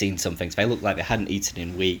like they'd seen some things. They look like they hadn't eaten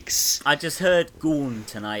in weeks. I just heard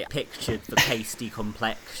gaunt and I pictured the pasty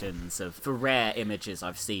complexions of the rare images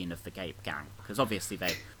I've seen of the Gape Gang. Because obviously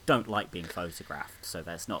they don't like being photographed, so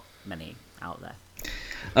there's not many out there.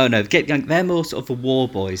 Oh no, the Gape Gang, they're more sort of the war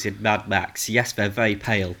boys in Mad Max. Yes, they're very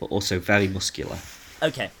pale, but also very muscular.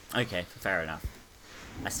 Okay, fair enough.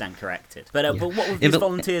 I stand corrected. But what were these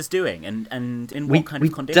volunteers doing, and in what kind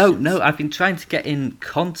of conditions? We don't know. I've been trying to get in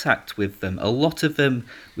contact with them. A lot of them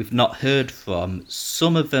we've not heard from.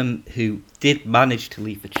 Some of them who did manage to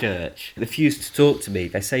leave the church refused to talk to me.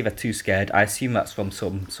 They say they're too scared. I assume that's from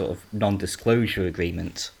some sort of non-disclosure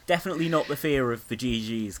agreement. Definitely not the fear of the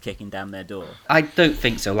GGs kicking down their door. I don't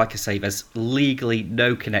think so. Like I say, there's legally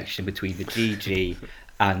no connection between the GG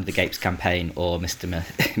and the Gapes campaign or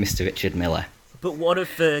Mr. Richard Miller. But what of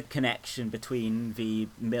the connection between the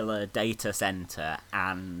Miller Data Centre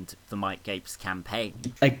and the Mike Gapes campaign?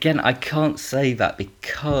 Again, I can't say that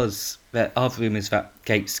because there are rumours that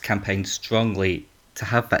Gapes campaigned strongly to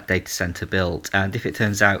have that data centre built, and if it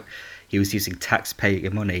turns out he was using taxpayer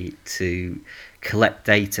money to collect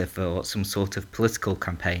data for some sort of political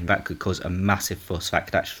campaign, that could cause a massive fuss. That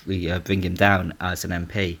could actually bring him down as an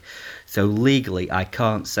MP. So legally, I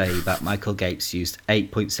can't say that Michael Gapes used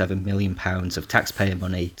 £8.7 million of taxpayer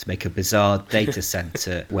money to make a bizarre data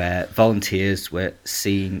centre where volunteers were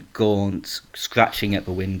seen gaunt, scratching at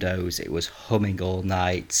the windows. It was humming all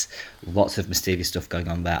night. Lots of mysterious stuff going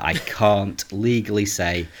on there. I can't legally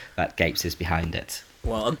say that Gapes is behind it.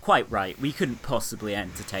 Well, I'm quite right. We couldn't possibly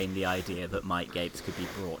entertain the idea that Mike Gapes could be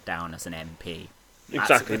brought down as an MP.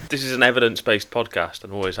 Exactly. This is an evidence-based podcast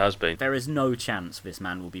and always has been. There is no chance this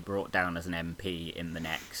man will be brought down as an MP in the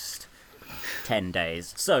next 10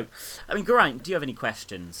 days. So, Geraint, do you have any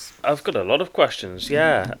questions? I've got a lot of questions,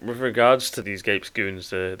 yeah. With regards to these Gapes Goons,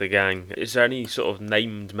 the gang, is there any sort of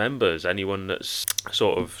named members, anyone that's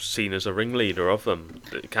sort of seen as a ringleader of them,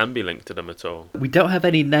 that can be linked to them at all? We don't have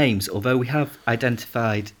any names, although we have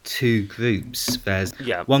identified two groups. There's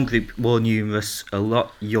one group more numerous, a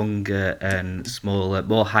lot younger and smaller,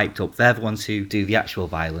 more hyped up. They're the ones who do the actual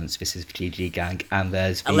violence. This is the GG gang. And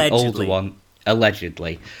there's the older one.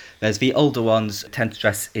 Allegedly. There's the older ones tend to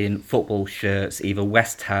dress in football shirts, either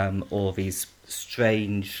West Ham or these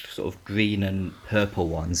strange sort of green and purple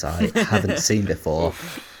ones I haven't seen before.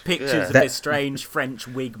 Pictures of this strange French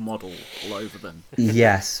wig model all over them.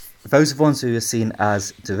 Yes. Those are the ones who are seen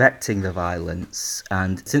as directing the violence,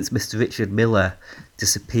 and since Mr. Richard Miller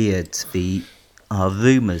disappeared, there are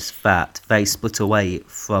rumours that they split away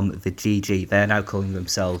from the GG. They're now calling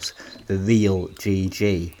themselves the Real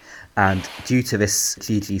GG. And due to this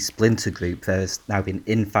GG splinter group, there has now been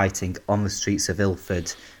infighting on the streets of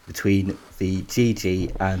Ilford between the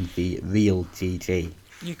GG and the Real GG.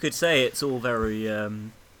 You could say it's all very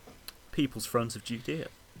People's Front of Judea.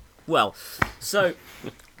 Well, so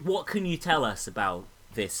what can you tell us about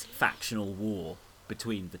this factional war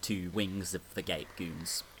between the two wings of the Gape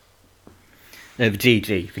Goons? No, the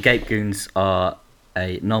GG. The Gape Goons are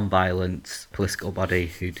a non-violent political body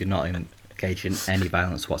who do not engage in any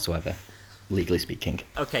violence whatsoever, legally speaking.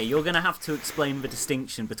 Okay, you're going to have to explain the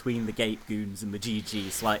distinction between the Gape Goons and the GG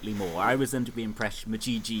slightly more. I was under the impression the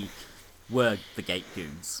GG were the Gape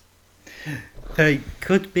Goons. They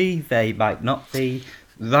could be, they might not be.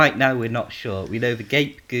 Right now we're not sure. We know the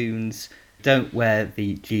Gape Goons don't wear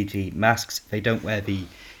the GG masks, they don't wear the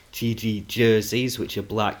GG jerseys, which are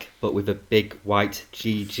black but with a big white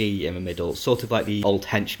GG in the middle, sort of like the old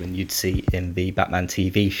henchmen you'd see in the Batman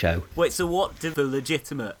TV show. Wait, so what do the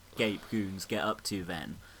legitimate Gape Goons get up to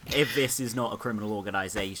then? If this is not a criminal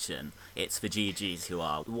organisation, it's the GGs who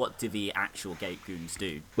are. What do the actual Gape Goons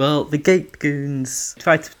do? Well, the Gape Goons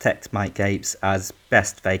try to protect Mike Gapes as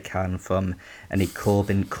best they can from any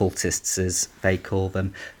Corbyn cultists, as they call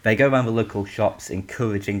them. They go around the local shops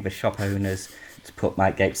encouraging the shop owners to put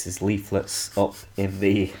Mike Gapes' leaflets up in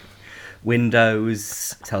the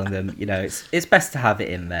windows, telling them, it's best to have it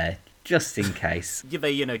in there, just in case.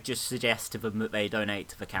 They, just suggest to them that they donate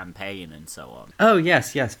to the campaign and so on. Oh,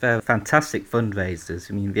 yes, they're fantastic fundraisers.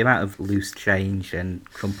 I mean, the amount of loose change and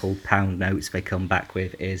crumpled pound notes they come back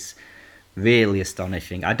with is really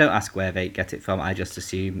astonishing. I don't ask where they get it from, I just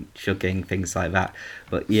assume chugging, things like that.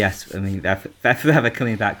 But yes, I mean, they're forever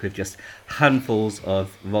coming back with just handfuls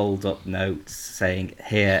of rolled up notes saying,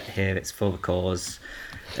 here, it's for the cause.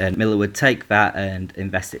 And Miller would take that and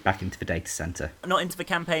invest it back into the data centre. Not into the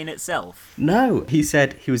campaign itself? No, he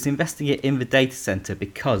said he was investing it in the data centre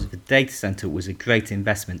because the data centre was a great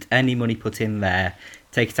investment. Any money put in there,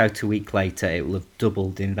 take it out a week later, it will have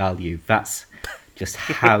doubled in value. That's just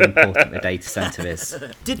how important the data centre is.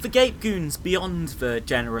 Did the Gape Goons, beyond the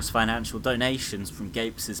generous financial donations from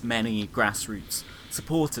Gapes' many grassroots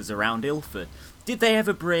supporters around Ilford, did they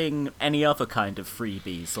ever bring any other kind of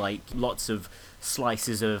freebies, like lots of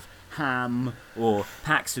slices of ham or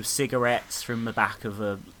packs of cigarettes from the back of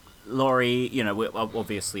a lorry,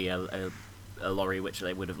 obviously a lorry which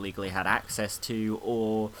they would have legally had access to,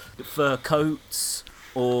 or fur coats,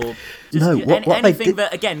 or just anything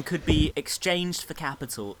that, again, could be exchanged for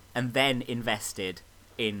capital and then invested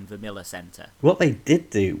in the Miller Centre? What they did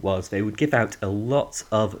do was they would give out a lot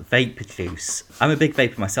of vape juice. I'm a big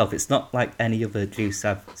vaper myself. It's not like any other juice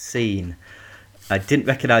I've seen. I didn't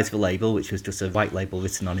recognise the label, which was just a white label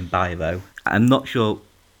written on in biro. I'm not sure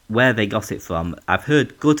where they got it from. I've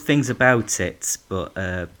heard good things about it, but,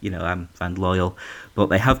 I'm brand loyal. But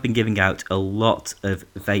they have been giving out a lot of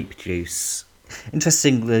vape juice.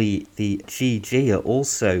 Interestingly, the GG are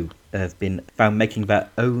also have been found making their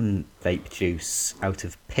own vape juice out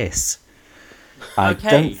of piss. I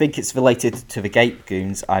don't think it's related to the Gape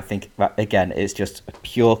Goons. I think that, again, it's just a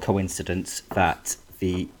pure coincidence that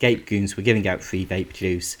the Gape Goons were giving out free vape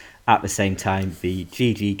juice at the same time the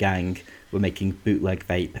GG gang were making bootleg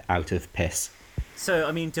vape out of piss. So,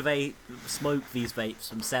 I mean, do they smoke these vapes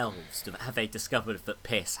themselves? Have they discovered that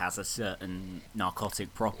piss has a certain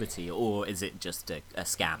narcotic property, or is it just a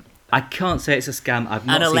scam? I can't say it's a scam. I've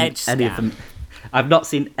not seen any of them. I've not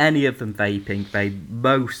seen any of them vaping. They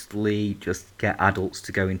mostly just get adults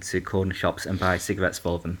to go into corner shops and buy cigarettes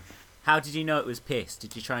for them. How did you know it was piss?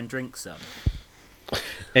 Did you try and drink some?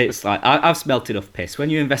 It's like, I've smelt enough piss. When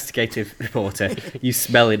you're an investigative reporter, you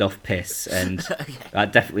smell enough piss, and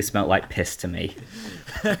that definitely smelled like piss to me.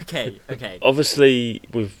 Okay. Obviously,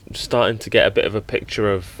 we're starting to get a bit of a picture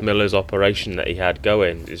of Miller's operation that he had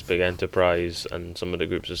going, his big enterprise and some of the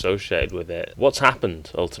groups associated with it. What's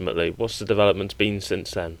happened, ultimately? What's the developments been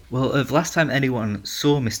since then? Well, the last time anyone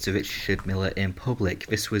saw Mr. Richard Miller in public,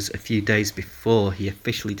 this was a few days before he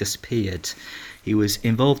officially disappeared. He was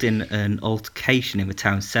involved in an altercation in the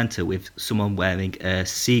town centre with someone wearing a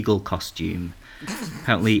seagull costume.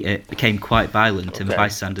 Apparently it became quite violent, and the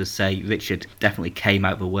bystanders say Richard definitely came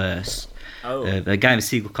out the worst. The guy in the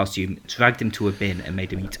seagull costume dragged him to a bin and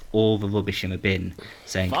made him eat all the rubbish in the bin,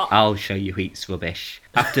 saying, I'll show you who eats rubbish.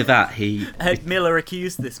 After that, he... Had Miller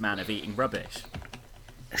accused this man of eating rubbish?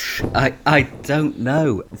 I don't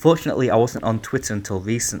know. Unfortunately, I wasn't on Twitter until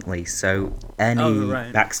recently, so any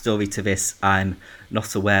backstory to this I'm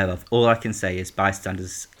not aware of. All I can say is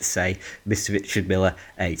bystanders say Mr. Richard Miller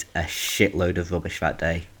ate a shitload of rubbish that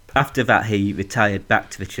day. After that, he retired back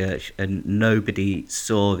to the church, and nobody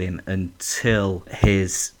saw him until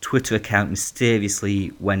his Twitter account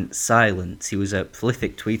mysteriously went silent. He was a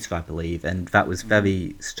prolific tweeter, I believe, and that was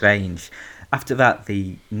very strange. After that,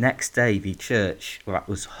 the next day, the church, that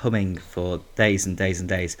was humming for days and days and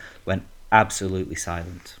days, went absolutely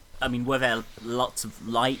silent. I mean, were there lots of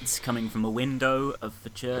lights coming from a window of the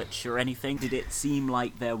church or anything? Did it seem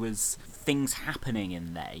like there was things happening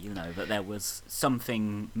in there, that there was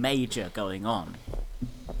something major going on?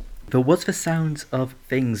 There was the sounds of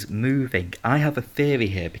things moving. I have a theory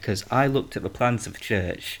here because I looked at the plans of the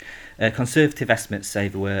church. Conservative estimates say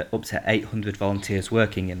there were up to 800 volunteers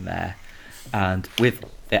working in there. And with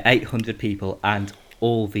the 800 people and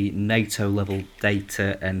all the NATO-level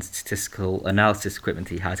data and statistical analysis equipment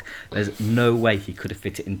he had, there's no way he could have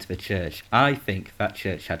fit it into the church. I think that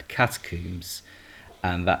church had catacombs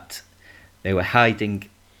and that they were hiding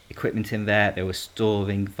equipment in there, they were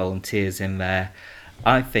storing volunteers in there.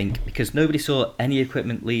 I think, because nobody saw any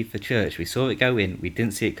equipment leave the church, we saw it go in, we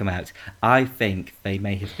didn't see it come out, I think they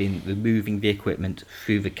may have been removing the equipment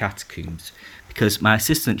through the catacombs. Because my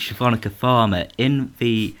assistant, Siobhanica Farmer, in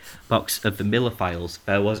the box of the Miller files,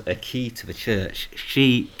 there was a key to the church.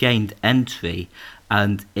 She gained entry,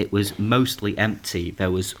 and it was mostly empty. There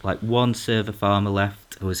was like one server farmer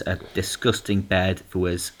left, there was a disgusting bed, there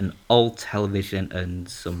was an old television and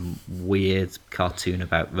some weird cartoon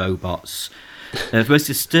about robots. The most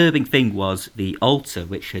disturbing thing was the altar,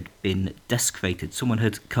 which had been desecrated. Someone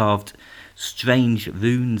had carved strange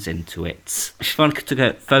runes into it. Siobhanica took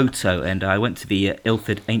a photo, and I went to the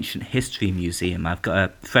Ilford Ancient History Museum. I've got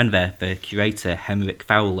a friend there, the curator, Henrik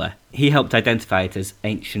Fowler. He helped identify it as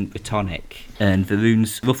Ancient Brittonic, and the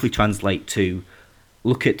runes roughly translate to,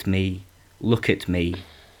 look at me,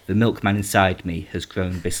 the milkman inside me has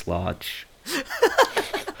grown this large.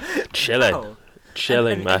 Chilling. Wow.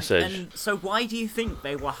 Chilling message. And so why do you think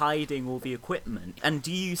they were hiding all the equipment? And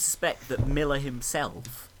do you suspect that Miller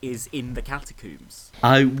himself is in the catacombs?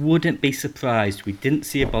 I wouldn't be surprised. We didn't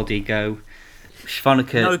see a body go.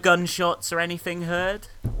 Siobhanica... No gunshots or anything heard?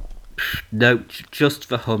 No, just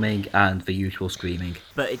the humming and the usual screaming.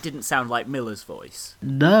 But it didn't sound like Miller's voice.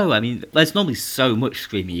 No, I mean, there's normally so much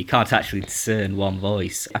screaming, you can't actually discern one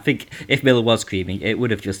voice. I think if Miller was screaming, it would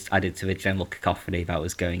have just added to the general cacophony that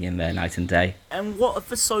was going in there night and day. And what of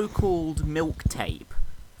the so-called milk tape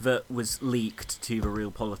that was leaked to the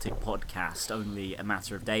RealPolitik podcast only a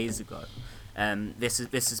matter of days ago? This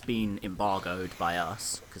has been embargoed by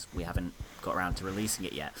us, because we haven't got around to releasing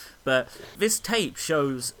it yet. But this tape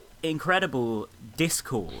shows incredible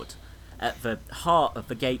discord at the heart of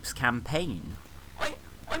the Gapes campaign.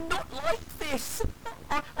 I'm not like this.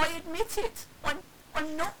 I admit it.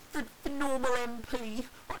 I'm not the normal MP.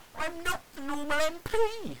 I'm not the normal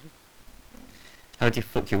MP. How'd you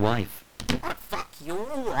fuck your wife? I fuck your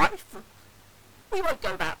wife. We won't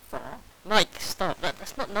go that far. Mike, stop.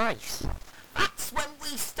 That's not nice. That's when we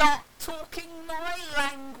start talking my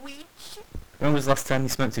language. When was the last time you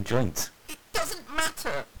smoked a joint? It doesn't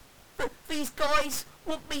matter. These guys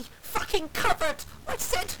want me fucking covered. I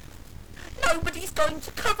said, nobody's going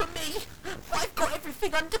to cover me. I've got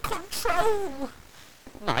everything under control.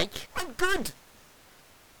 Mike? I'm good.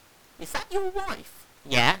 Is that your wife?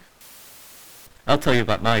 Yeah. I'll tell you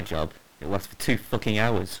about my job. It lasts for 2 fucking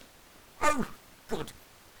hours. Oh, good.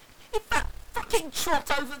 If that fucking trot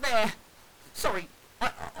over there... Sorry,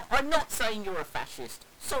 I'm not saying you're a fascist.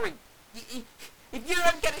 Sorry. If you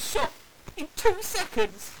don't get a shot in 2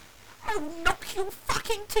 seconds... I'll knock your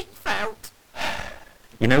fucking teeth out.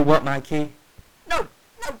 You know what, Mikey? No.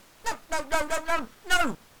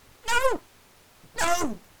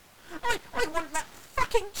 I want that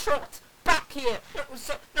fucking trot back here.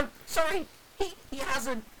 No, sorry. He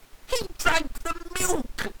hasn't. He drank the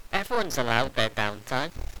milk. Everyone's allowed their downtime.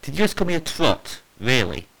 Did you just call me a trot?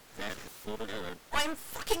 Really? I'm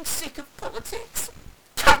fucking sick of politics.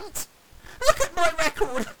 Cunt! Look at my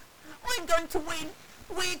record. I'm going to win.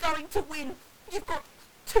 We're going to win. You've got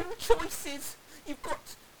 2 choices. You've got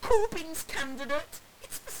Corbyn's candidate.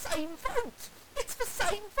 It's the same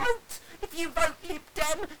vote. If you vote Lib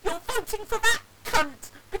Dem, you're voting for that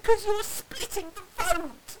cunt because you're splitting the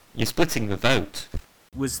vote. You're splitting the vote?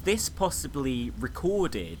 Was this possibly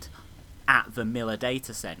recorded at the Miller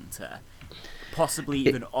data centre? Possibly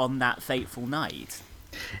even on that fateful night?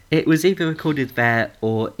 It was either recorded there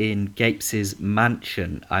or in Gapes'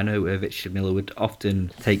 mansion. I know Richard Miller would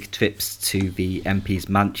often take trips to the MP's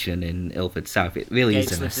mansion in Ilford South. It really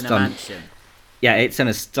Gapes is an lives in a mansion. Yeah, it's an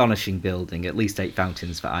astonishing building. At least 8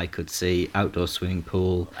 fountains that I could see. Outdoor swimming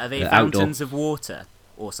pool. Are they fountains of water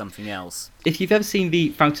or something else? If you've ever seen the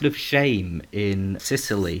Fountain of Shame in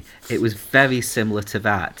Sicily, it was very similar to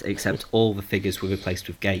that, except all the figures were replaced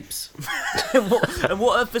with gapes. And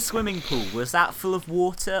what of the swimming pool? Was that full of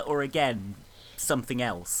water or, again, something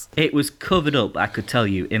else? It was covered up, I could tell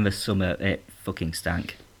you. In the summer, it fucking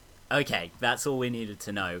stank. Okay, that's all we needed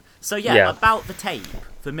to know. So yeah, about the tape,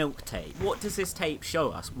 the milk tape. What does this tape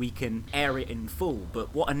show us? We can air it in full,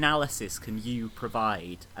 but what analysis can you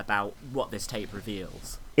provide about what this tape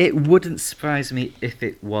reveals? It wouldn't surprise me if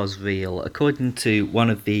it was real. According to one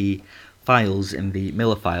of the files in the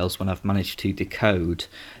Miller files, when I've managed to decode,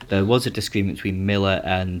 there was a disagreement between Miller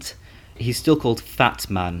and... He's still called Fat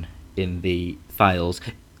Man in the files.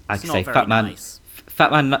 I could say Fat Man... Nice.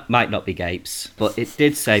 Fat Man might not be Gapes, but it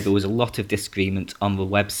did say there was a lot of disagreement on the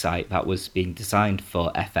website that was being designed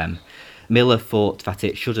for FM. Miller thought that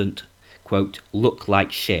it shouldn't, quote, look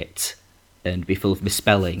like shit and be full of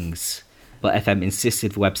misspellings. but FM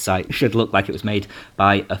insisted the website should look like it was made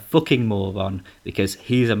by a fucking moron, because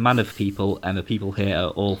he's a man of people and the people here are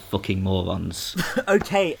all fucking morons.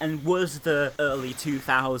 Okay, and was the early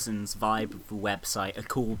 2000s vibe of the website a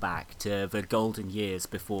callback to the golden years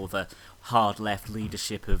before the hard left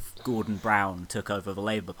leadership of Gordon Brown took over the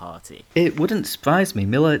Labour Party? It wouldn't surprise me.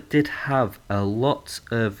 Miller did have a lot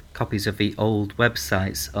of copies of the old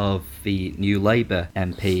websites of the New Labour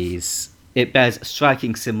MPs. It bears a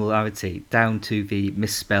striking similarity down to the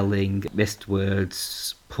misspelling, missed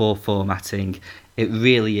words, poor formatting. It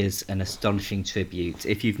really is an astonishing tribute.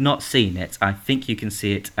 If you've not seen it, I think you can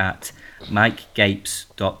see it at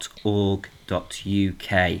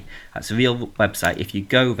mikegapes.org.uk. That's a real website. If you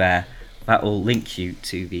go there, that will link you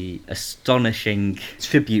to the astonishing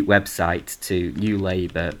tribute website to New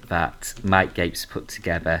Labour that Mike Gapes put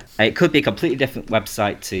together. It could be a completely different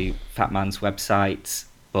website to Fat Man's website,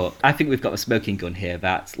 but I think we've got a smoking gun here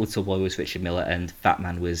that Little Boy was Richard Miller and Fat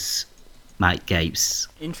Man was Mike Gapes.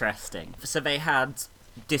 Interesting. So they had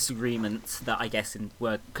disagreements that I guess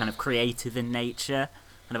were kind of creative in nature,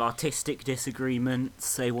 kind of artistic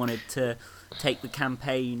disagreements. They wanted to take the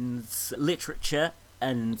campaign's literature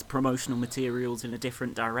and promotional materials in a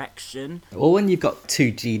different direction. Well, when you've got two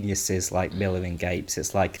geniuses like Miller and Gapes,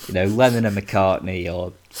 it's like, Lennon and McCartney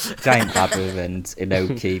or Giant Babber and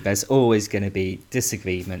Inoki. There's always going to be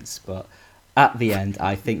disagreements, but at the end,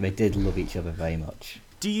 I think they did love each other very much.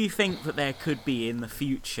 Do you think that there could be in the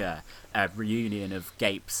future a reunion of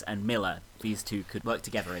Gapes and Miller? These two could work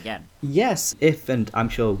together again? Yes, if and I'm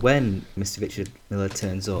sure when Mr. Richard Miller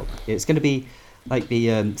turns up, it's going to be like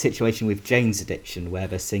the situation with Jane's Addiction, where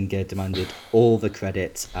the singer demanded all the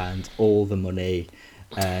credit and all the money,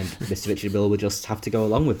 and Mr. Richard Miller would just have to go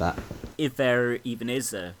along with that. If there even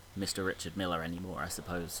is a Mr. Richard Miller anymore, I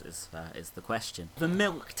suppose, is the question. The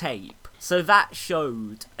Milk tape. So that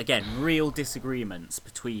showed, again, real disagreements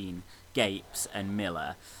between Gapes and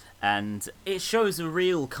Miller. And it shows a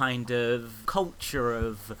real kind of culture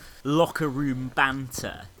of locker room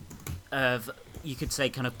banter, of, you could say,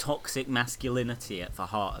 kind of toxic masculinity at the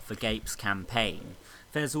heart of the Gapes campaign.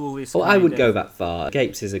 There's always... Well, I would go that far.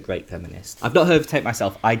 Gapes is a great feminist. I've not heard the tape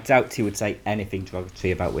myself. I doubt he would say anything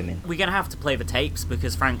derogatory about women. We're going to have to play the tapes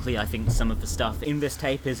because, frankly, I think some of the stuff in this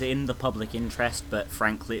tape is in the public interest, but,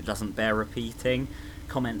 frankly, it doesn't bear repeating.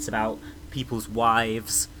 Comments about people's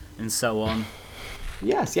wives and so on.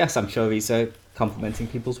 Yes, I'm sure he's complimenting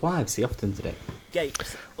people's wives. He often did it.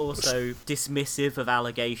 Gapes also dismissive of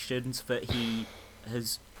allegations that he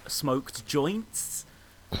has smoked joints,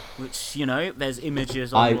 which, there's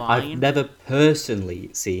images online. I've never personally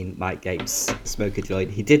seen Mike Gapes smoke a joint.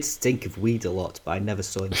 He did stink of weed a lot, but I never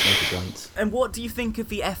saw him smoke a joint. And what do you think of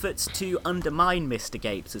the efforts to undermine Mr.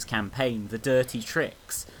 Gapes' campaign, the dirty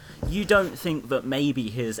tricks? You don't think that maybe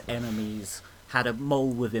his enemies had a mole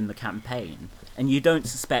within the campaign? And you don't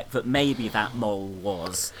suspect that maybe that mole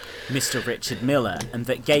was Mr. Richard Miller, and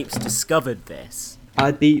that Gapes discovered this?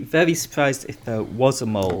 I'd be very surprised if there was a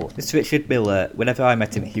mole. Mr. Richard Miller, whenever I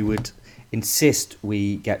met him, he would insist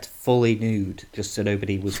we get fully nude, just so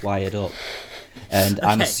nobody was wired up. And okay.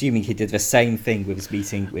 I'm assuming he did the same thing with his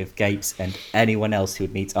meeting with Gapes, and anyone else who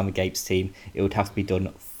would meet on the Gapes team, it would have to be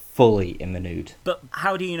done fully in the nude. But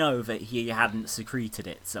how do you know that he hadn't secreted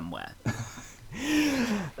it somewhere?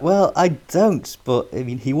 Well, I don't, but I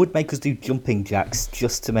mean, he would make us do jumping jacks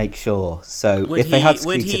just to make sure. So would they had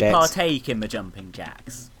would he partake in the jumping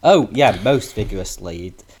jacks? Oh yeah, most vigorously.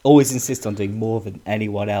 He'd always insist on doing more than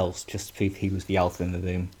anyone else, just to prove he was the alpha in the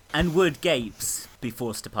room. And would Gapes be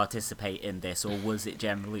forced to participate in this, or was it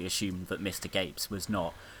generally assumed that Mr. Gapes was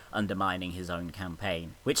not undermining his own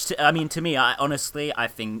campaign? Which, to me, honestly, I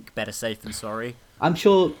think better safe than sorry. I'm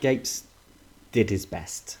sure Gapes did his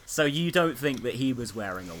best. So you don't think that he was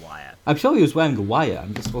wearing a wire? I'm sure he was wearing a wire.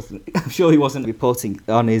 I'm sure he wasn't reporting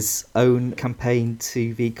on his own campaign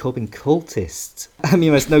to the Corbyn cultists. I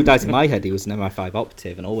mean, there's no doubt in my head he was an MI5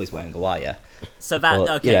 operative and always wearing a wire. So that, but,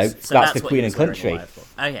 okay, so that's the Queen and Country.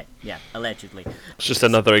 Okay, yeah, allegedly. It's just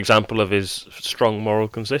another example of his strong moral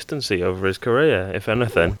consistency over his career, if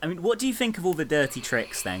anything. I mean, what do you think of all the dirty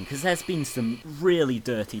tricks then? Because there's been some really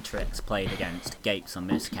dirty tricks played against Gapes on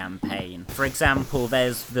this campaign. For example,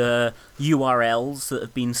 there's the URLs that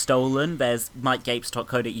have been stolen. There's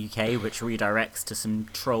mikegapes.co.uk, which redirects to some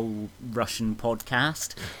troll Russian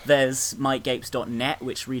podcast. There's mikegapes.net,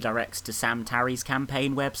 which redirects to Sam Tarry's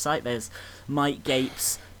campaign website. There's Mike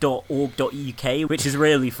Gapes gapes.org.uk, which is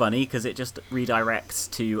really funny because it just redirects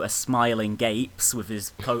to a smiling Gapes with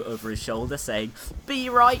his coat over his shoulder saying, "Be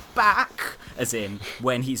right back," as in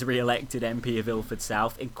when he's re-elected MP of Ilford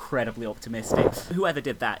South. Incredibly optimistic. Whoever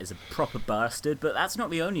did that is a proper bastard, but that's not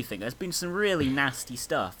the only thing. There's been some really nasty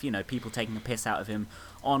stuff, you know, people taking the piss out of him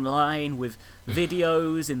online with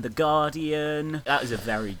videos in The Guardian. That was a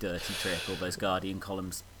very dirty trick, all those Guardian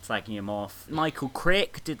columns slagging him off. Michael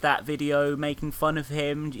Crick did that video making fun of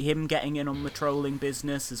him getting in on the trolling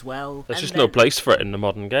business as well. There's just no place for it in the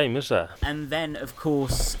modern game, is there? And then, of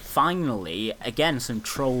course, finally, again, some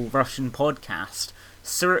troll Russian podcast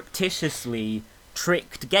surreptitiously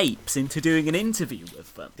tricked Gapes into doing an interview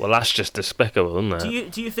with them. Well, that's just despicable, isn't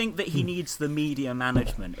it? Do you think that he needs the media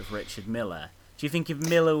management of Richard Miller? Do you think if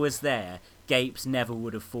Miller was there, Gapes never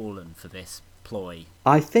would have fallen for this ploy?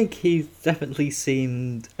 I think he's definitely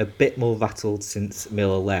seemed a bit more rattled since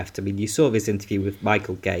Miller left. I mean, you saw this interview with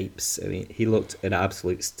Michael Gapes. I mean, he looked in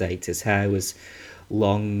absolute state. His hair was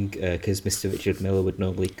long because Mr. Richard Miller would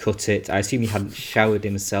normally cut it. I assume he hadn't showered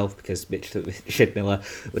himself because Richard Miller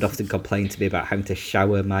would often complain to me about having to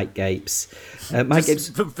shower Mike Gapes. Gapes,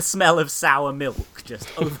 the smell of sour milk just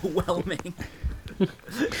overwhelming.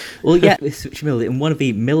 Well, yeah, with Richard Miller, in one of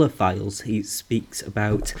the Miller files, he speaks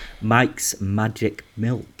about Mike's magic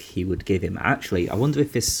milk he would give him. Actually, I wonder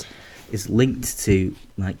if this is linked to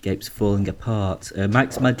Mike Gapes falling apart.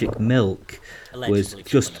 Mike's magic milk was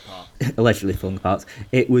just allegedly falling apart.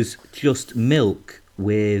 It was just milk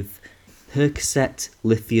with Percocet,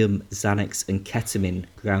 lithium, Xanax, and ketamine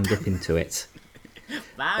ground up into it.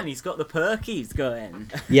 Man, he's got the perkies going.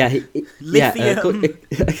 Yeah, lithium.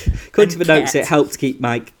 According to the notes, it helped keep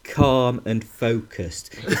Mike calm and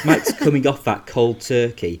focused. If Mike's coming off that cold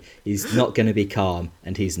turkey, he's not going to be calm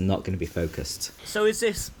and he's not going to be focused. So is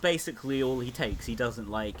this basically all he takes? He doesn't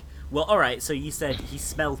well, alright, so you said he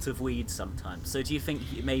smelt of weed sometimes. So do you think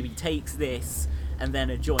he maybe takes this and then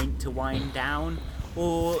a joint to wind down?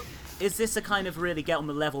 Or is this a kind of really get on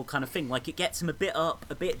the level kind of thing? Like it gets him a bit up,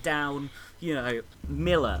 a bit down. You know,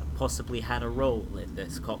 Miller possibly had a role in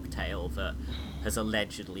this cocktail that has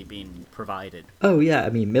allegedly been provided. Oh yeah, I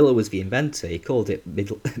mean, Miller was the inventor. He called it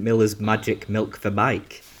Miller's Magic Milk for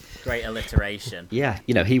Mike. Great alliteration. Yeah,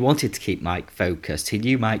 you know, he wanted to keep Mike focused. He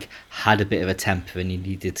knew Mike had a bit of a temper and he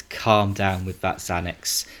needed to calm down with that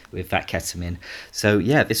Xanax, with that ketamine. So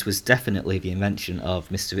yeah, this was definitely the invention of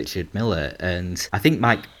Mr. Richard Miller. And I think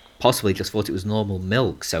Mike possibly just thought it was normal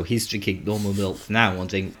milk, so he's drinking normal milk now,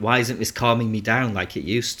 wondering, why isn't this calming me down like it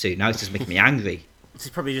used to? Now it's just making me angry. He's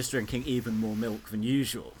probably just drinking even more milk than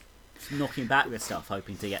usual. Just knocking back with stuff,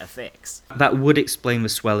 hoping to get a fix. That would explain the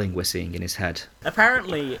swelling we're seeing in his head.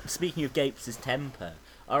 Apparently, speaking of Gapes' temper,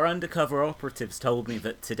 our undercover operatives told me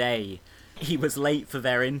that today he was late for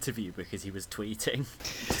their interview because he was tweeting.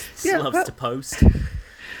 He loves to post.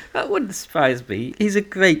 That wouldn't surprise me. He's a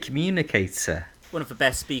great communicator. One of the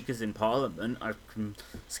best speakers in Parliament. I can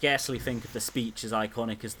scarcely think of the speech as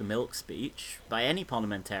iconic as the milk speech by any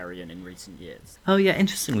parliamentarian in recent years. Oh yeah,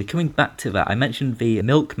 interestingly, coming back to that, I mentioned the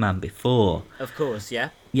milkman before. Of course, yeah.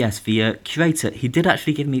 Yes, the curator, he did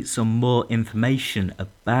actually give me some more information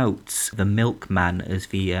about the milkman, as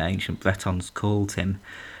the ancient Bretons called him.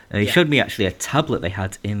 He showed me actually a tablet they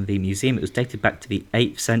had in the museum. It was dated back to the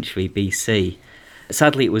 8th century BC.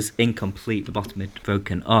 Sadly, it was incomplete. The bottom had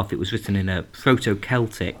broken off. It was written in a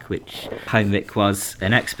Proto-Celtic, which Heinrich was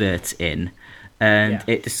an expert in. And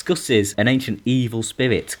it discusses an ancient evil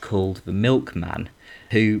spirit called the Milkman,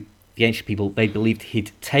 who the ancient people, they believed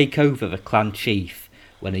he'd take over the clan chief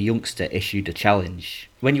when a youngster issued a challenge.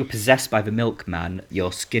 When you were possessed by the Milkman,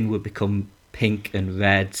 your skin would become pink and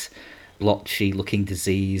red, blotchy, looking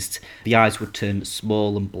diseased. The eyes would turn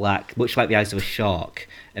small and black, much like the eyes of a shark,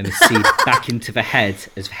 and recede back into the head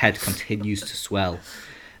as the head continues to swell.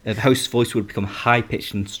 The host's voice would become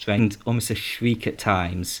high-pitched and strained, almost a shriek at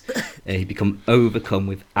times. He'd become overcome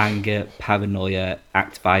with anger, paranoia,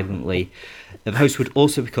 act violently. The host would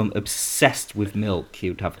also become obsessed with milk. He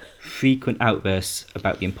would have frequent outbursts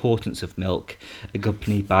about the importance of milk,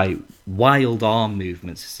 accompanied by wild arm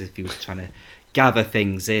movements, as if he was trying to gather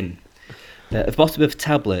things in. At the bottom of the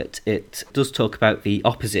tablet, it does talk about the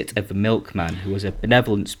opposite of the milkman, who was a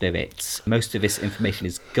benevolent spirit. Most of this information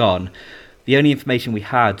is gone. The only information we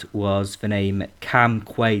had was the name Cam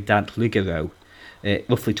Quay Dant Ligero. It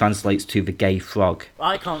roughly translates to the gay frog.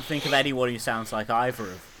 I can't think of anyone who sounds like either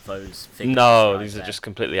of UFOs. Figures No, these are there. just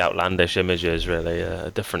completely outlandish images, really.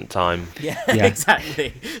 A different time. Yeah,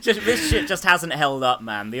 exactly. This shit just hasn't held up,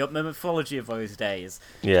 man. The mythology of those days,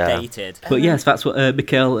 dated. But yes, that's what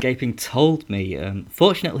Mikhail Gaping told me.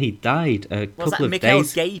 Fortunately, he died a couple of Mikhail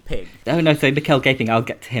days. Gaping? Oh no, so Mikhail Gaping, I'll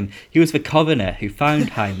get to him. He was the coroner who found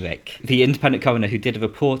Heinrich, the independent coroner who did a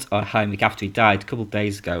report on Heinrich after he died a couple of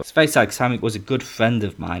days ago. It's very sad because Heinrich was a good friend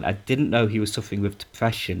of mine. I didn't know he was suffering with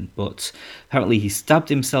depression, but apparently he stabbed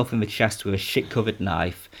himself in the chest with a shit-covered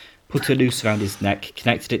knife, put a noose around his neck,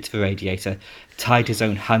 connected it to the radiator, tied his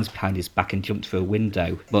own hands behind his back and jumped through a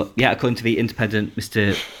window. But yeah, according to the independent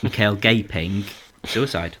Mr. Mikhail Gaping,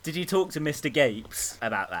 suicide. Did you talk to Mr. Gapes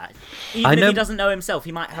about that? Even if he doesn't know himself,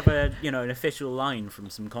 he might have an official line from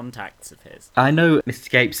some contacts of his. I know Mr.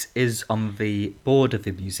 Gapes is on the board of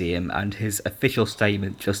the museum, and his official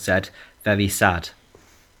statement just said, "Very sad."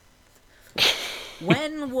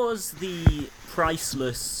 When was the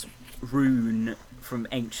priceless rune from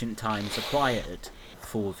ancient times acquired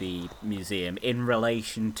for the museum in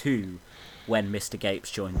relation to when Mr.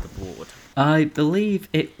 Gapes joined the board? I believe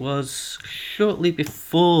it was shortly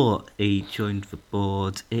before he joined the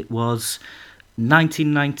board. It was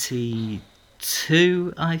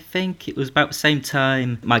 1992, I think. It was about the same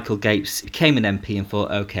time Michael Gapes became an MP and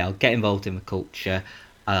thought, okay, I'll get involved in the culture,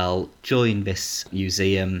 I'll join this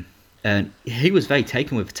museum. And he was very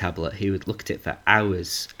taken with the tablet. He would look at it for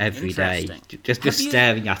hours every day, just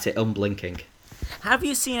staring at it, unblinking. Have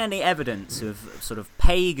you seen any evidence of sort of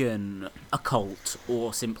pagan occult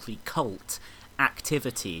or simply cult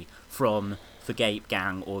activity from the Gape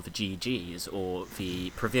Gang or the GGs or the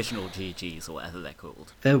provisional GGs or whatever they're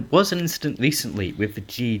called? There was an incident recently with the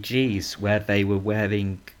GGs where they were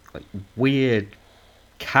wearing weird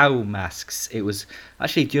cow masks. It was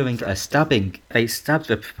actually during a stabbing. They stabbed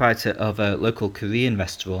the proprietor of a local Korean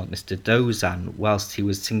restaurant, Mr. Dozan, whilst he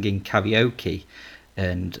was singing karaoke.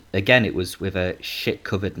 And again, it was with a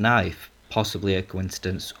shit-covered knife. Possibly a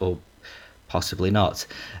coincidence, or possibly not.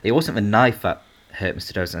 It wasn't the knife that hurt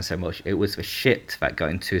Mr. Dozan so much, it was the shit that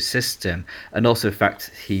got into his system, and also the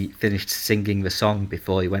fact he finished singing the song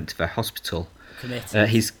before he went to the hospital.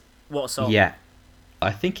 Committed. What song? Yeah.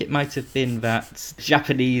 I think it might have been that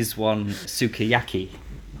Japanese one, Sukiyaki.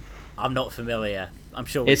 I'm not familiar. I'm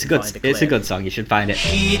sure it's a good song. You should find it.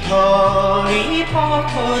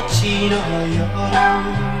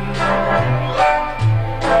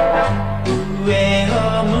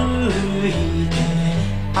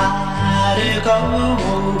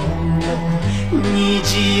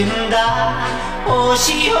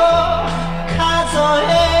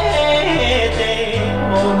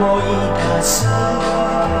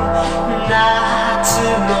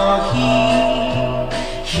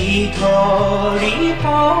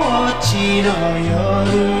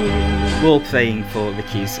 We're all praying for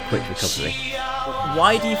Ricky's quick recovery.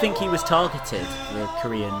 Why do you think he was targeted, the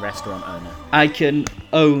Korean restaurant owner? I can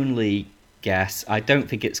only guess. I don't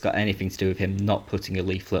think it's got anything to do with him not putting a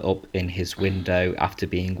leaflet up in his window after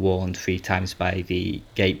being warned 3 times by the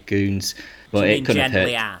Gape goons. But it couldn't have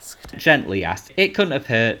hurt. Gently asked. It couldn't have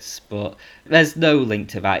hurt, but there's no link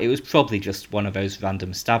to that. It was probably just one of those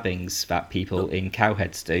random stabbings that people in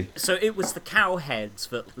cowheads do. So it was the cowheads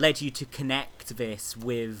that led you to connect this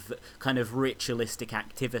with kind of ritualistic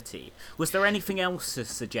activity. Was there anything else to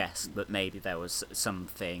suggest that maybe there was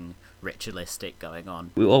something ritualistic going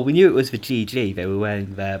on? Well, we knew it was the GG. They were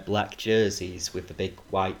wearing their black jerseys with the big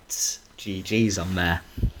white GGs on there.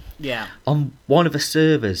 Yeah. On one of the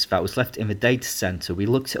servers that was left in the data center, we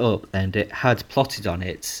looked it up and it had plotted on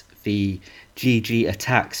it the GG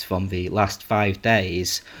attacks from the last 5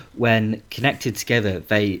 days. When connected together,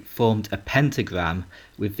 they formed a pentagram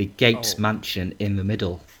with the Gapes mansion in the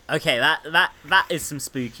middle. Okay, that is some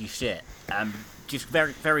spooky shit. Just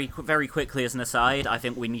very quickly as an aside, I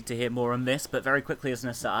think we need to hear more on this, but very quickly as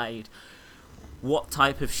an aside, what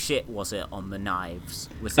type of shit was it on the knives?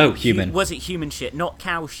 Was it human. Was it human shit, not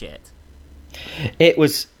cow shit? It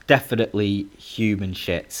was definitely human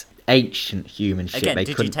shit. Ancient human shit. Again,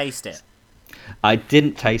 did you taste it? I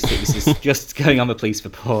didn't taste it. This is just going on the police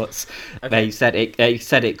reports. Okay. They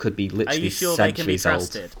said it could be literally Are you sure centuries they can be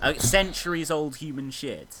trusted? old. Centuries old human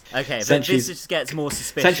shit. Okay, but this just gets more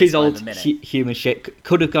suspicious. Centuries old human shit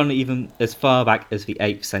could have gone even as far back as the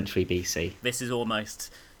 8th century BC. This is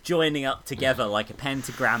almost joining up together like a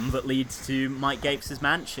pentagram that leads to Mike Gapes'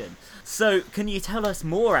 mansion. So, can you tell us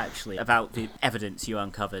more, actually, about the evidence you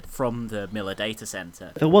uncovered from the Miller data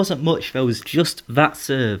center? There wasn't much. There was just that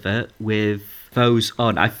server with those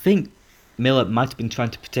on. I think Miller might have been trying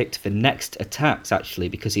to predict the next attacks, actually,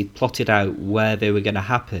 because he'd plotted out where they were going to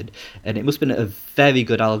happen. And it must have been a very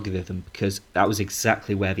good algorithm, because that was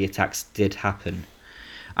exactly where the attacks did happen.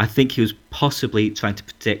 I think he was possibly trying to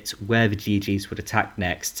predict where the GGs would attack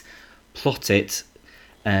next, plot it,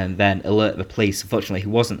 and then alert the police. Unfortunately, he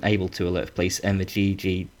wasn't able to alert the police, and the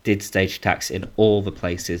GG did stage attacks in all the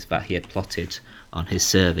places that he had plotted on his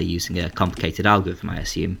server using a complicated algorithm, I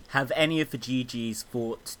assume. Have any of the GGs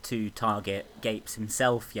thought to target Gapes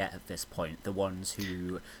himself yet at this point, the ones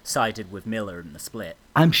who sided with Miller in the split?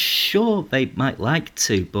 I'm sure they might like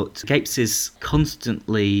to, but Gapes is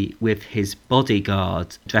constantly with his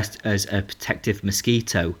bodyguard dressed as a protective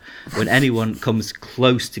mosquito. When anyone comes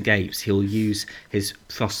close to Gapes, he'll use his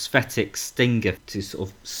prosthetic stinger to sort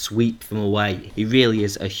of sweep them away. He really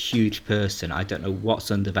is a huge person. I don't know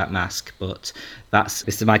what's under that mask, but that's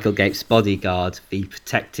Mr. Michael Gapes' bodyguard, the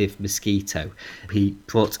protective mosquito. He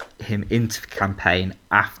brought him into the campaign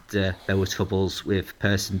after there were troubles with a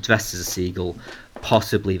person dressed as a seagull,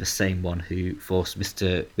 possibly the same one who forced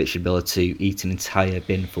Mr. Richard Miller to eat an entire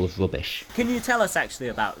bin full of rubbish. Can you tell us actually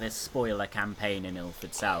about this spoiler campaign in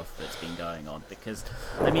Ilford South that's been going on? Because,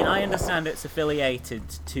 I mean, I understand it's affiliated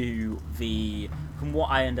to the, from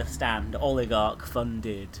what I understand,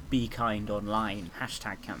 oligarch-funded Be Kind Online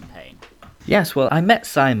hashtag campaign. Yes, well, I met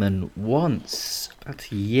Simon once,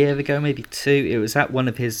 about a year ago, maybe 2. It was at one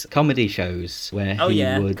of his comedy shows where he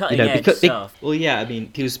would, stuff. Well, yeah, I mean,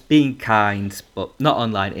 he was being kind, but not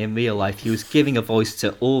online. In real life, he was giving a voice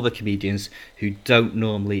to all the comedians who don't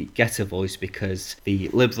normally get a voice because the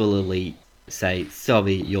liberal elite say,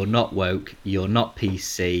 sorry, you're not woke, you're not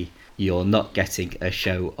PC, you're not getting a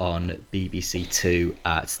show on BBC 2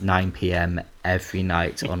 at 9 p.m. every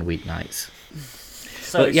night on weeknights.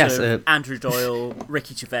 So, but yes, Andrew Doyle,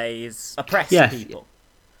 Ricky Gervais, oppressed people.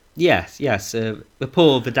 Yes, the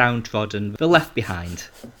poor, the downtrodden, the left behind.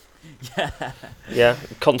 Yeah,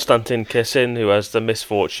 Konstantin Kisin, who has the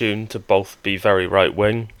misfortune to both be very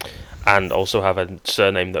right-wing and also have a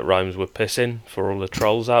surname that rhymes with pissing for all the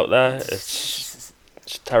trolls out there. It's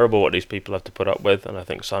terrible what these people have to put up with, and I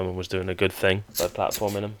think Simon was doing a good thing by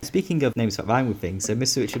platforming him. Speaking of names that rhyme with things,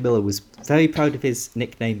 Mr. Richard Miller was very proud of his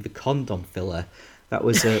nickname, the Condom Filler. That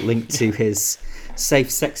was a link to his safe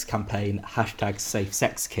sex campaign,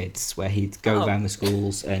 #SafeSexKids, where he'd go around the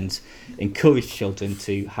schools and encourage children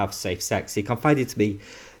to have safe sex. He confided to me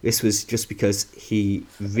this was just because he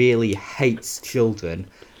really hates children.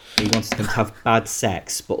 He wanted them to have bad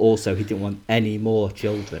sex, but also he didn't want any more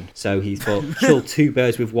children. So he thought, kill 2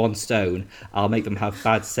 birds with 1 stone. I'll make them have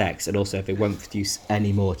bad sex, and also they won't produce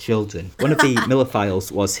any more children. One of the Miller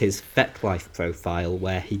files was his FetLife profile,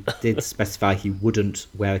 where he did specify he wouldn't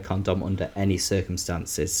wear a condom under any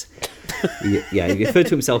circumstances. He referred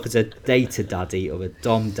to himself as a data daddy or a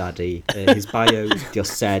dom daddy. His bio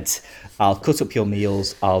just said, I'll cut up your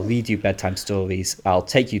meals, I'll read you bedtime stories, I'll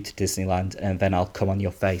take you to Disneyland, and then I'll come on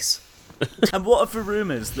your face. And what are the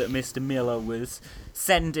rumours that Mr. Miller was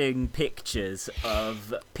sending pictures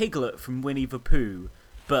of Piglet from Winnie the Pooh,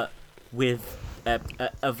 but with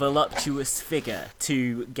a voluptuous figure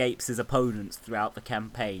to Gapes' opponents throughout the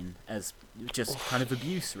campaign as just kind of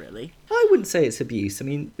abuse, really? I wouldn't say it's abuse. I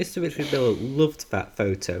mean, Mr. Richard Miller loved that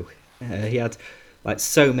photo. He had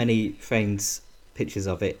so many framed pictures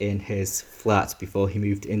of it in his flat before he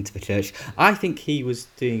moved into the church. I think he was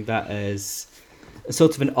doing that as a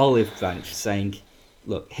sort of an olive branch, saying,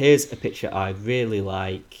 look, here's a picture I really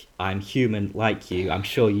like. I'm human like you. I'm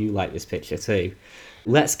sure you like this picture too.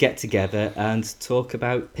 Let's get together and talk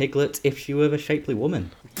about Piglet if she were a shapely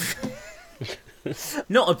woman.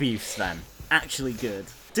 Not abuse, then. Actually good.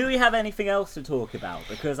 Do we have anything else to talk about?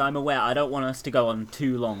 Because I'm aware I don't want us to go on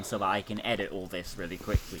too long so that I can edit all this really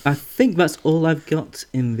quickly. I think that's all I've got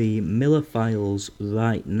in the Miller files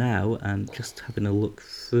right now. I'm just having a look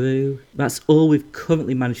through. That's all we've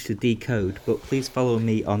currently managed to decode, but please follow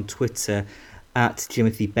me on Twitter at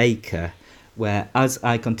Jimothy Baker, where as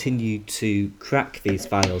I continue to crack these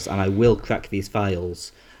files, and I will crack these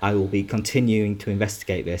files, I will be continuing to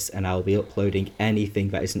investigate this, and I'll be uploading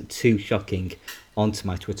anything that isn't too shocking onto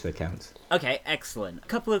my Twitter account. Okay, excellent. A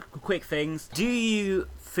couple of quick things. Do you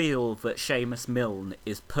feel that Seamus Milne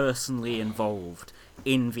is personally involved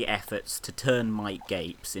in the efforts to turn Mike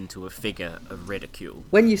Gapes into a figure of ridicule?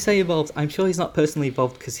 When you say involved, I'm sure he's not personally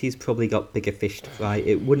involved because he's probably got bigger fish to fry.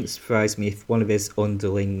 It wouldn't surprise me if one of his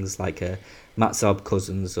underlings, like Matt Zarb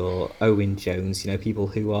Cousins or Owen Jones, people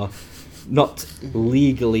who are not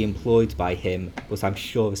legally employed by him, but I'm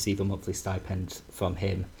sure receive a monthly stipend from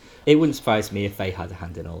him. It wouldn't surprise me if they had a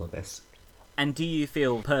hand in all of this. And do you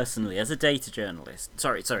feel personally, as a data journalist,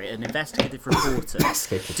 an investigative reporter,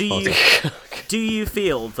 do you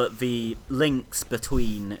feel that the links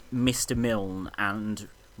between Mr. Milne and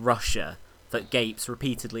Russia that Gapes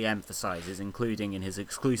repeatedly emphasises, including in his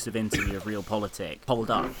exclusive interview of Realpolitik,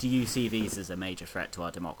 hold up? Do you see these as a major threat to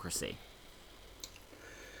our democracy?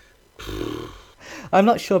 I'm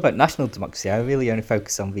not sure about national democracy. I really only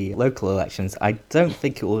focus on the local elections. I don't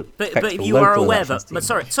think it will. But you are aware that. But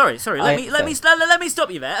sorry. Let me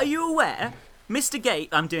stop you there. Are you aware, Mr. Gapes?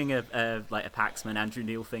 I'm doing a Paxman Andrew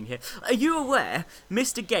Neil thing here. Are you aware,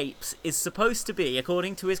 Mr. Gapes is supposed to be,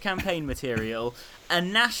 according to his campaign material, a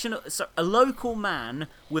local man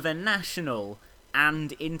with a national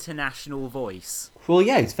and international voice? Well,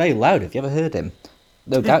 yeah, he's very loud. Have you ever heard him?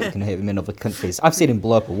 No doubt you can hear him in other countries. I've seen him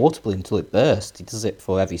blow up a water balloon until it burst. He does it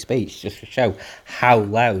before every speech, just to show how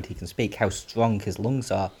loud he can speak, how strong his lungs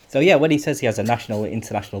are. So yeah, when he says he has a national and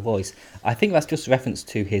international voice, I think that's just a reference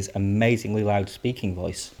to his amazingly loud speaking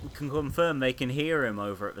voice. We can confirm they can hear him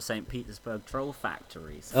over at the St. Petersburg troll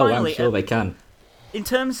factories. Oh, finally, I'm sure they can. In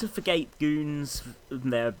terms of the Gape goons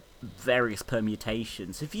and their various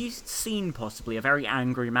permutations, have you seen possibly a very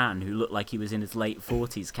angry man who looked like he was in his late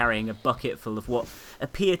 40s carrying a bucket full of what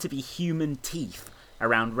appear to be human teeth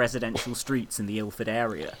around residential streets in the Ilford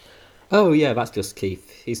area? Oh yeah, that's just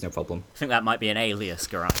Keith. He's no problem. I think that might be an alias,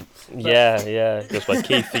 Geraint. Yeah. He goes by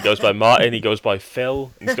Keith, he goes by Martin, he goes by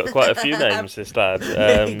Phil. He's got quite a few names, this lad.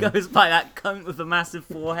 He goes by that cunt with the massive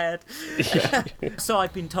forehead. So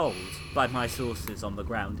I've been told by my sources on the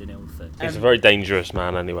ground in Ilford. He's a very dangerous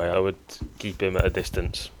man anyway. I would keep him at a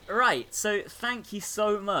distance. Right, so thank you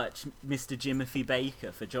so much, Mr. Jimothy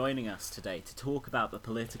Baker, for joining us today to talk about the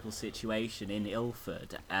political situation in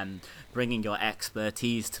Ilford and bringing your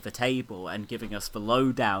expertise to the table and giving us the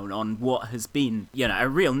lowdown on what has been, a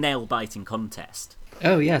real nail-biting contest.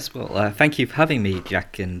 Oh yes, well thank you for having me,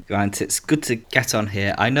 Jack and Grant. It's good to get on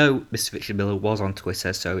here. I know Mr. Richard Miller was on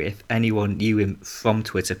Twitter, so if anyone knew him from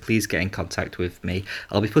Twitter, please get in contact with me.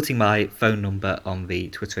 I'll be putting my phone number on the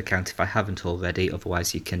Twitter account if I haven't already,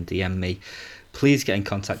 otherwise you can DM me. Please get in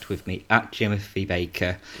contact with me at Jimothy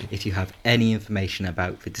Baker if you have any information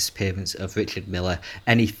about the disappearance of Richard Miller,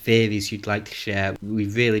 any theories you'd like to share. We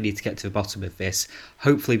really need to get to the bottom of this,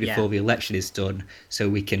 hopefully before the election is done, so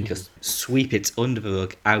we can just sweep it under the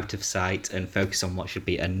rug, out of sight, and focus on what should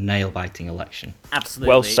be a nail-biting election. Absolutely.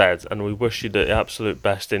 Well said, and we wish you the absolute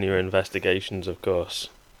best in your investigations, of course.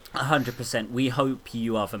 100%. We hope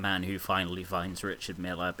you are the man who finally finds Richard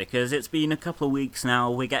Miller, because it's been a couple of weeks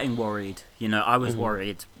now. We're getting worried. I was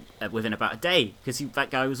worried within about a day, because that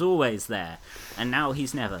guy was always there, and now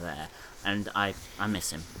he's never there, and I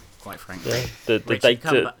miss him, quite frankly. Yeah.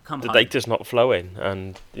 The data's not flowing,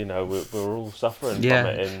 and we're all suffering from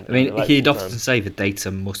it. He'd often say the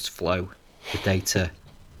data must flow. The data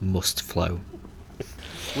must flow.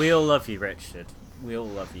 We all love you, Richard. We all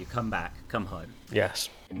love you. Come back. Come home. Yes.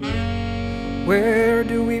 Where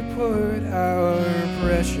do we put our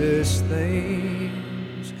precious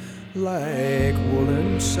things, like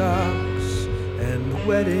woolen socks and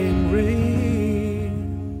wedding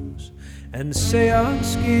rings, and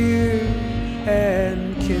seance gear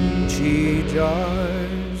and kimchi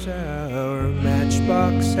jars, our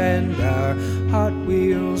matchbox and our Hot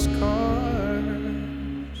Wheels cars?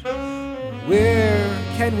 Where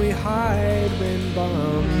can we hide when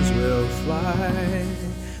bombs will fly,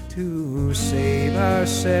 to save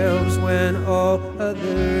ourselves when all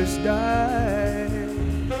others die?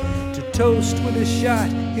 To toast with a shot,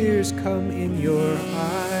 here's come in your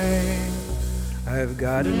eye. I've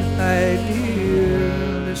got an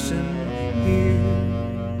idea, listen here.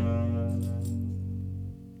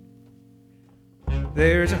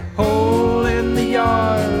 There's a hole in the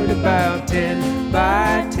yard about 10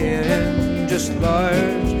 by 10, just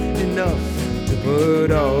large enough to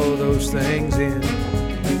put all those things in.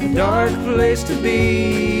 A dark place to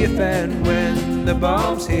be if and when the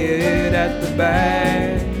bombs hit at the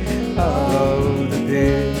back of the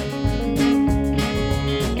pit.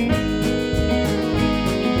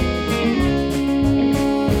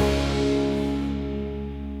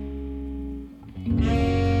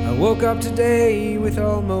 I woke up today with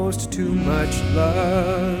almost too much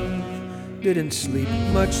love. Didn't sleep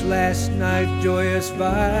much last night, joyous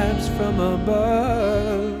vibes from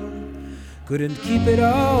above. Couldn't keep it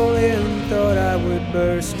all in, thought I would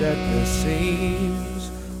burst at the seams.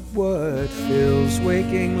 What fills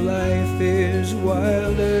waking life is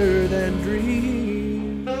wilder than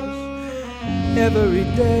dreams. Every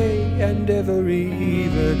day and every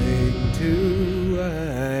evening too,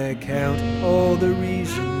 I count all the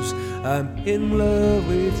reasons I'm in love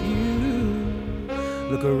with you.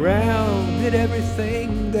 Look around at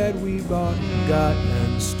everything that we bought and got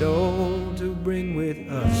and stole to bring with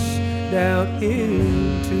us down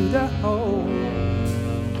into the hole.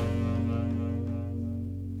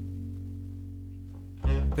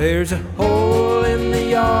 There's a hole in the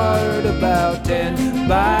yard about 10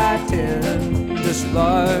 by 10, just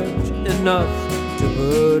large enough to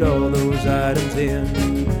put all those items in.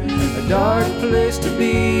 A dark place to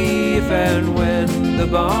be if and when the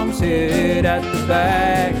bombs hit at the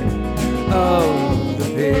back of the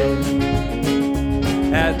pit.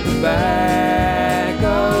 At the back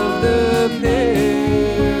of the pit.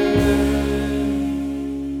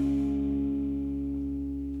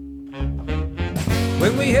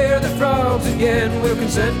 When we hear the frogs again, we'll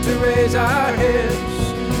consent to raise our heads.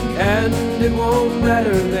 And it won't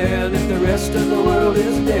matter then if the rest of the world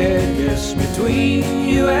is dead. Yes, between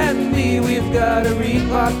you and me we've got a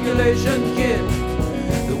repopulation kit.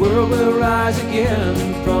 The world will rise again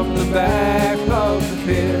from the back of the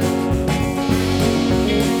pit.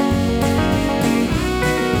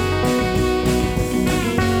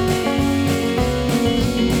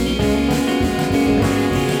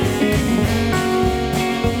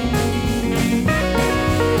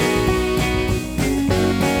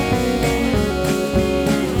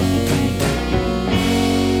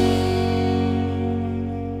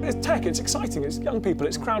 It's exciting, it's young people,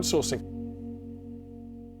 it's crowdsourcing.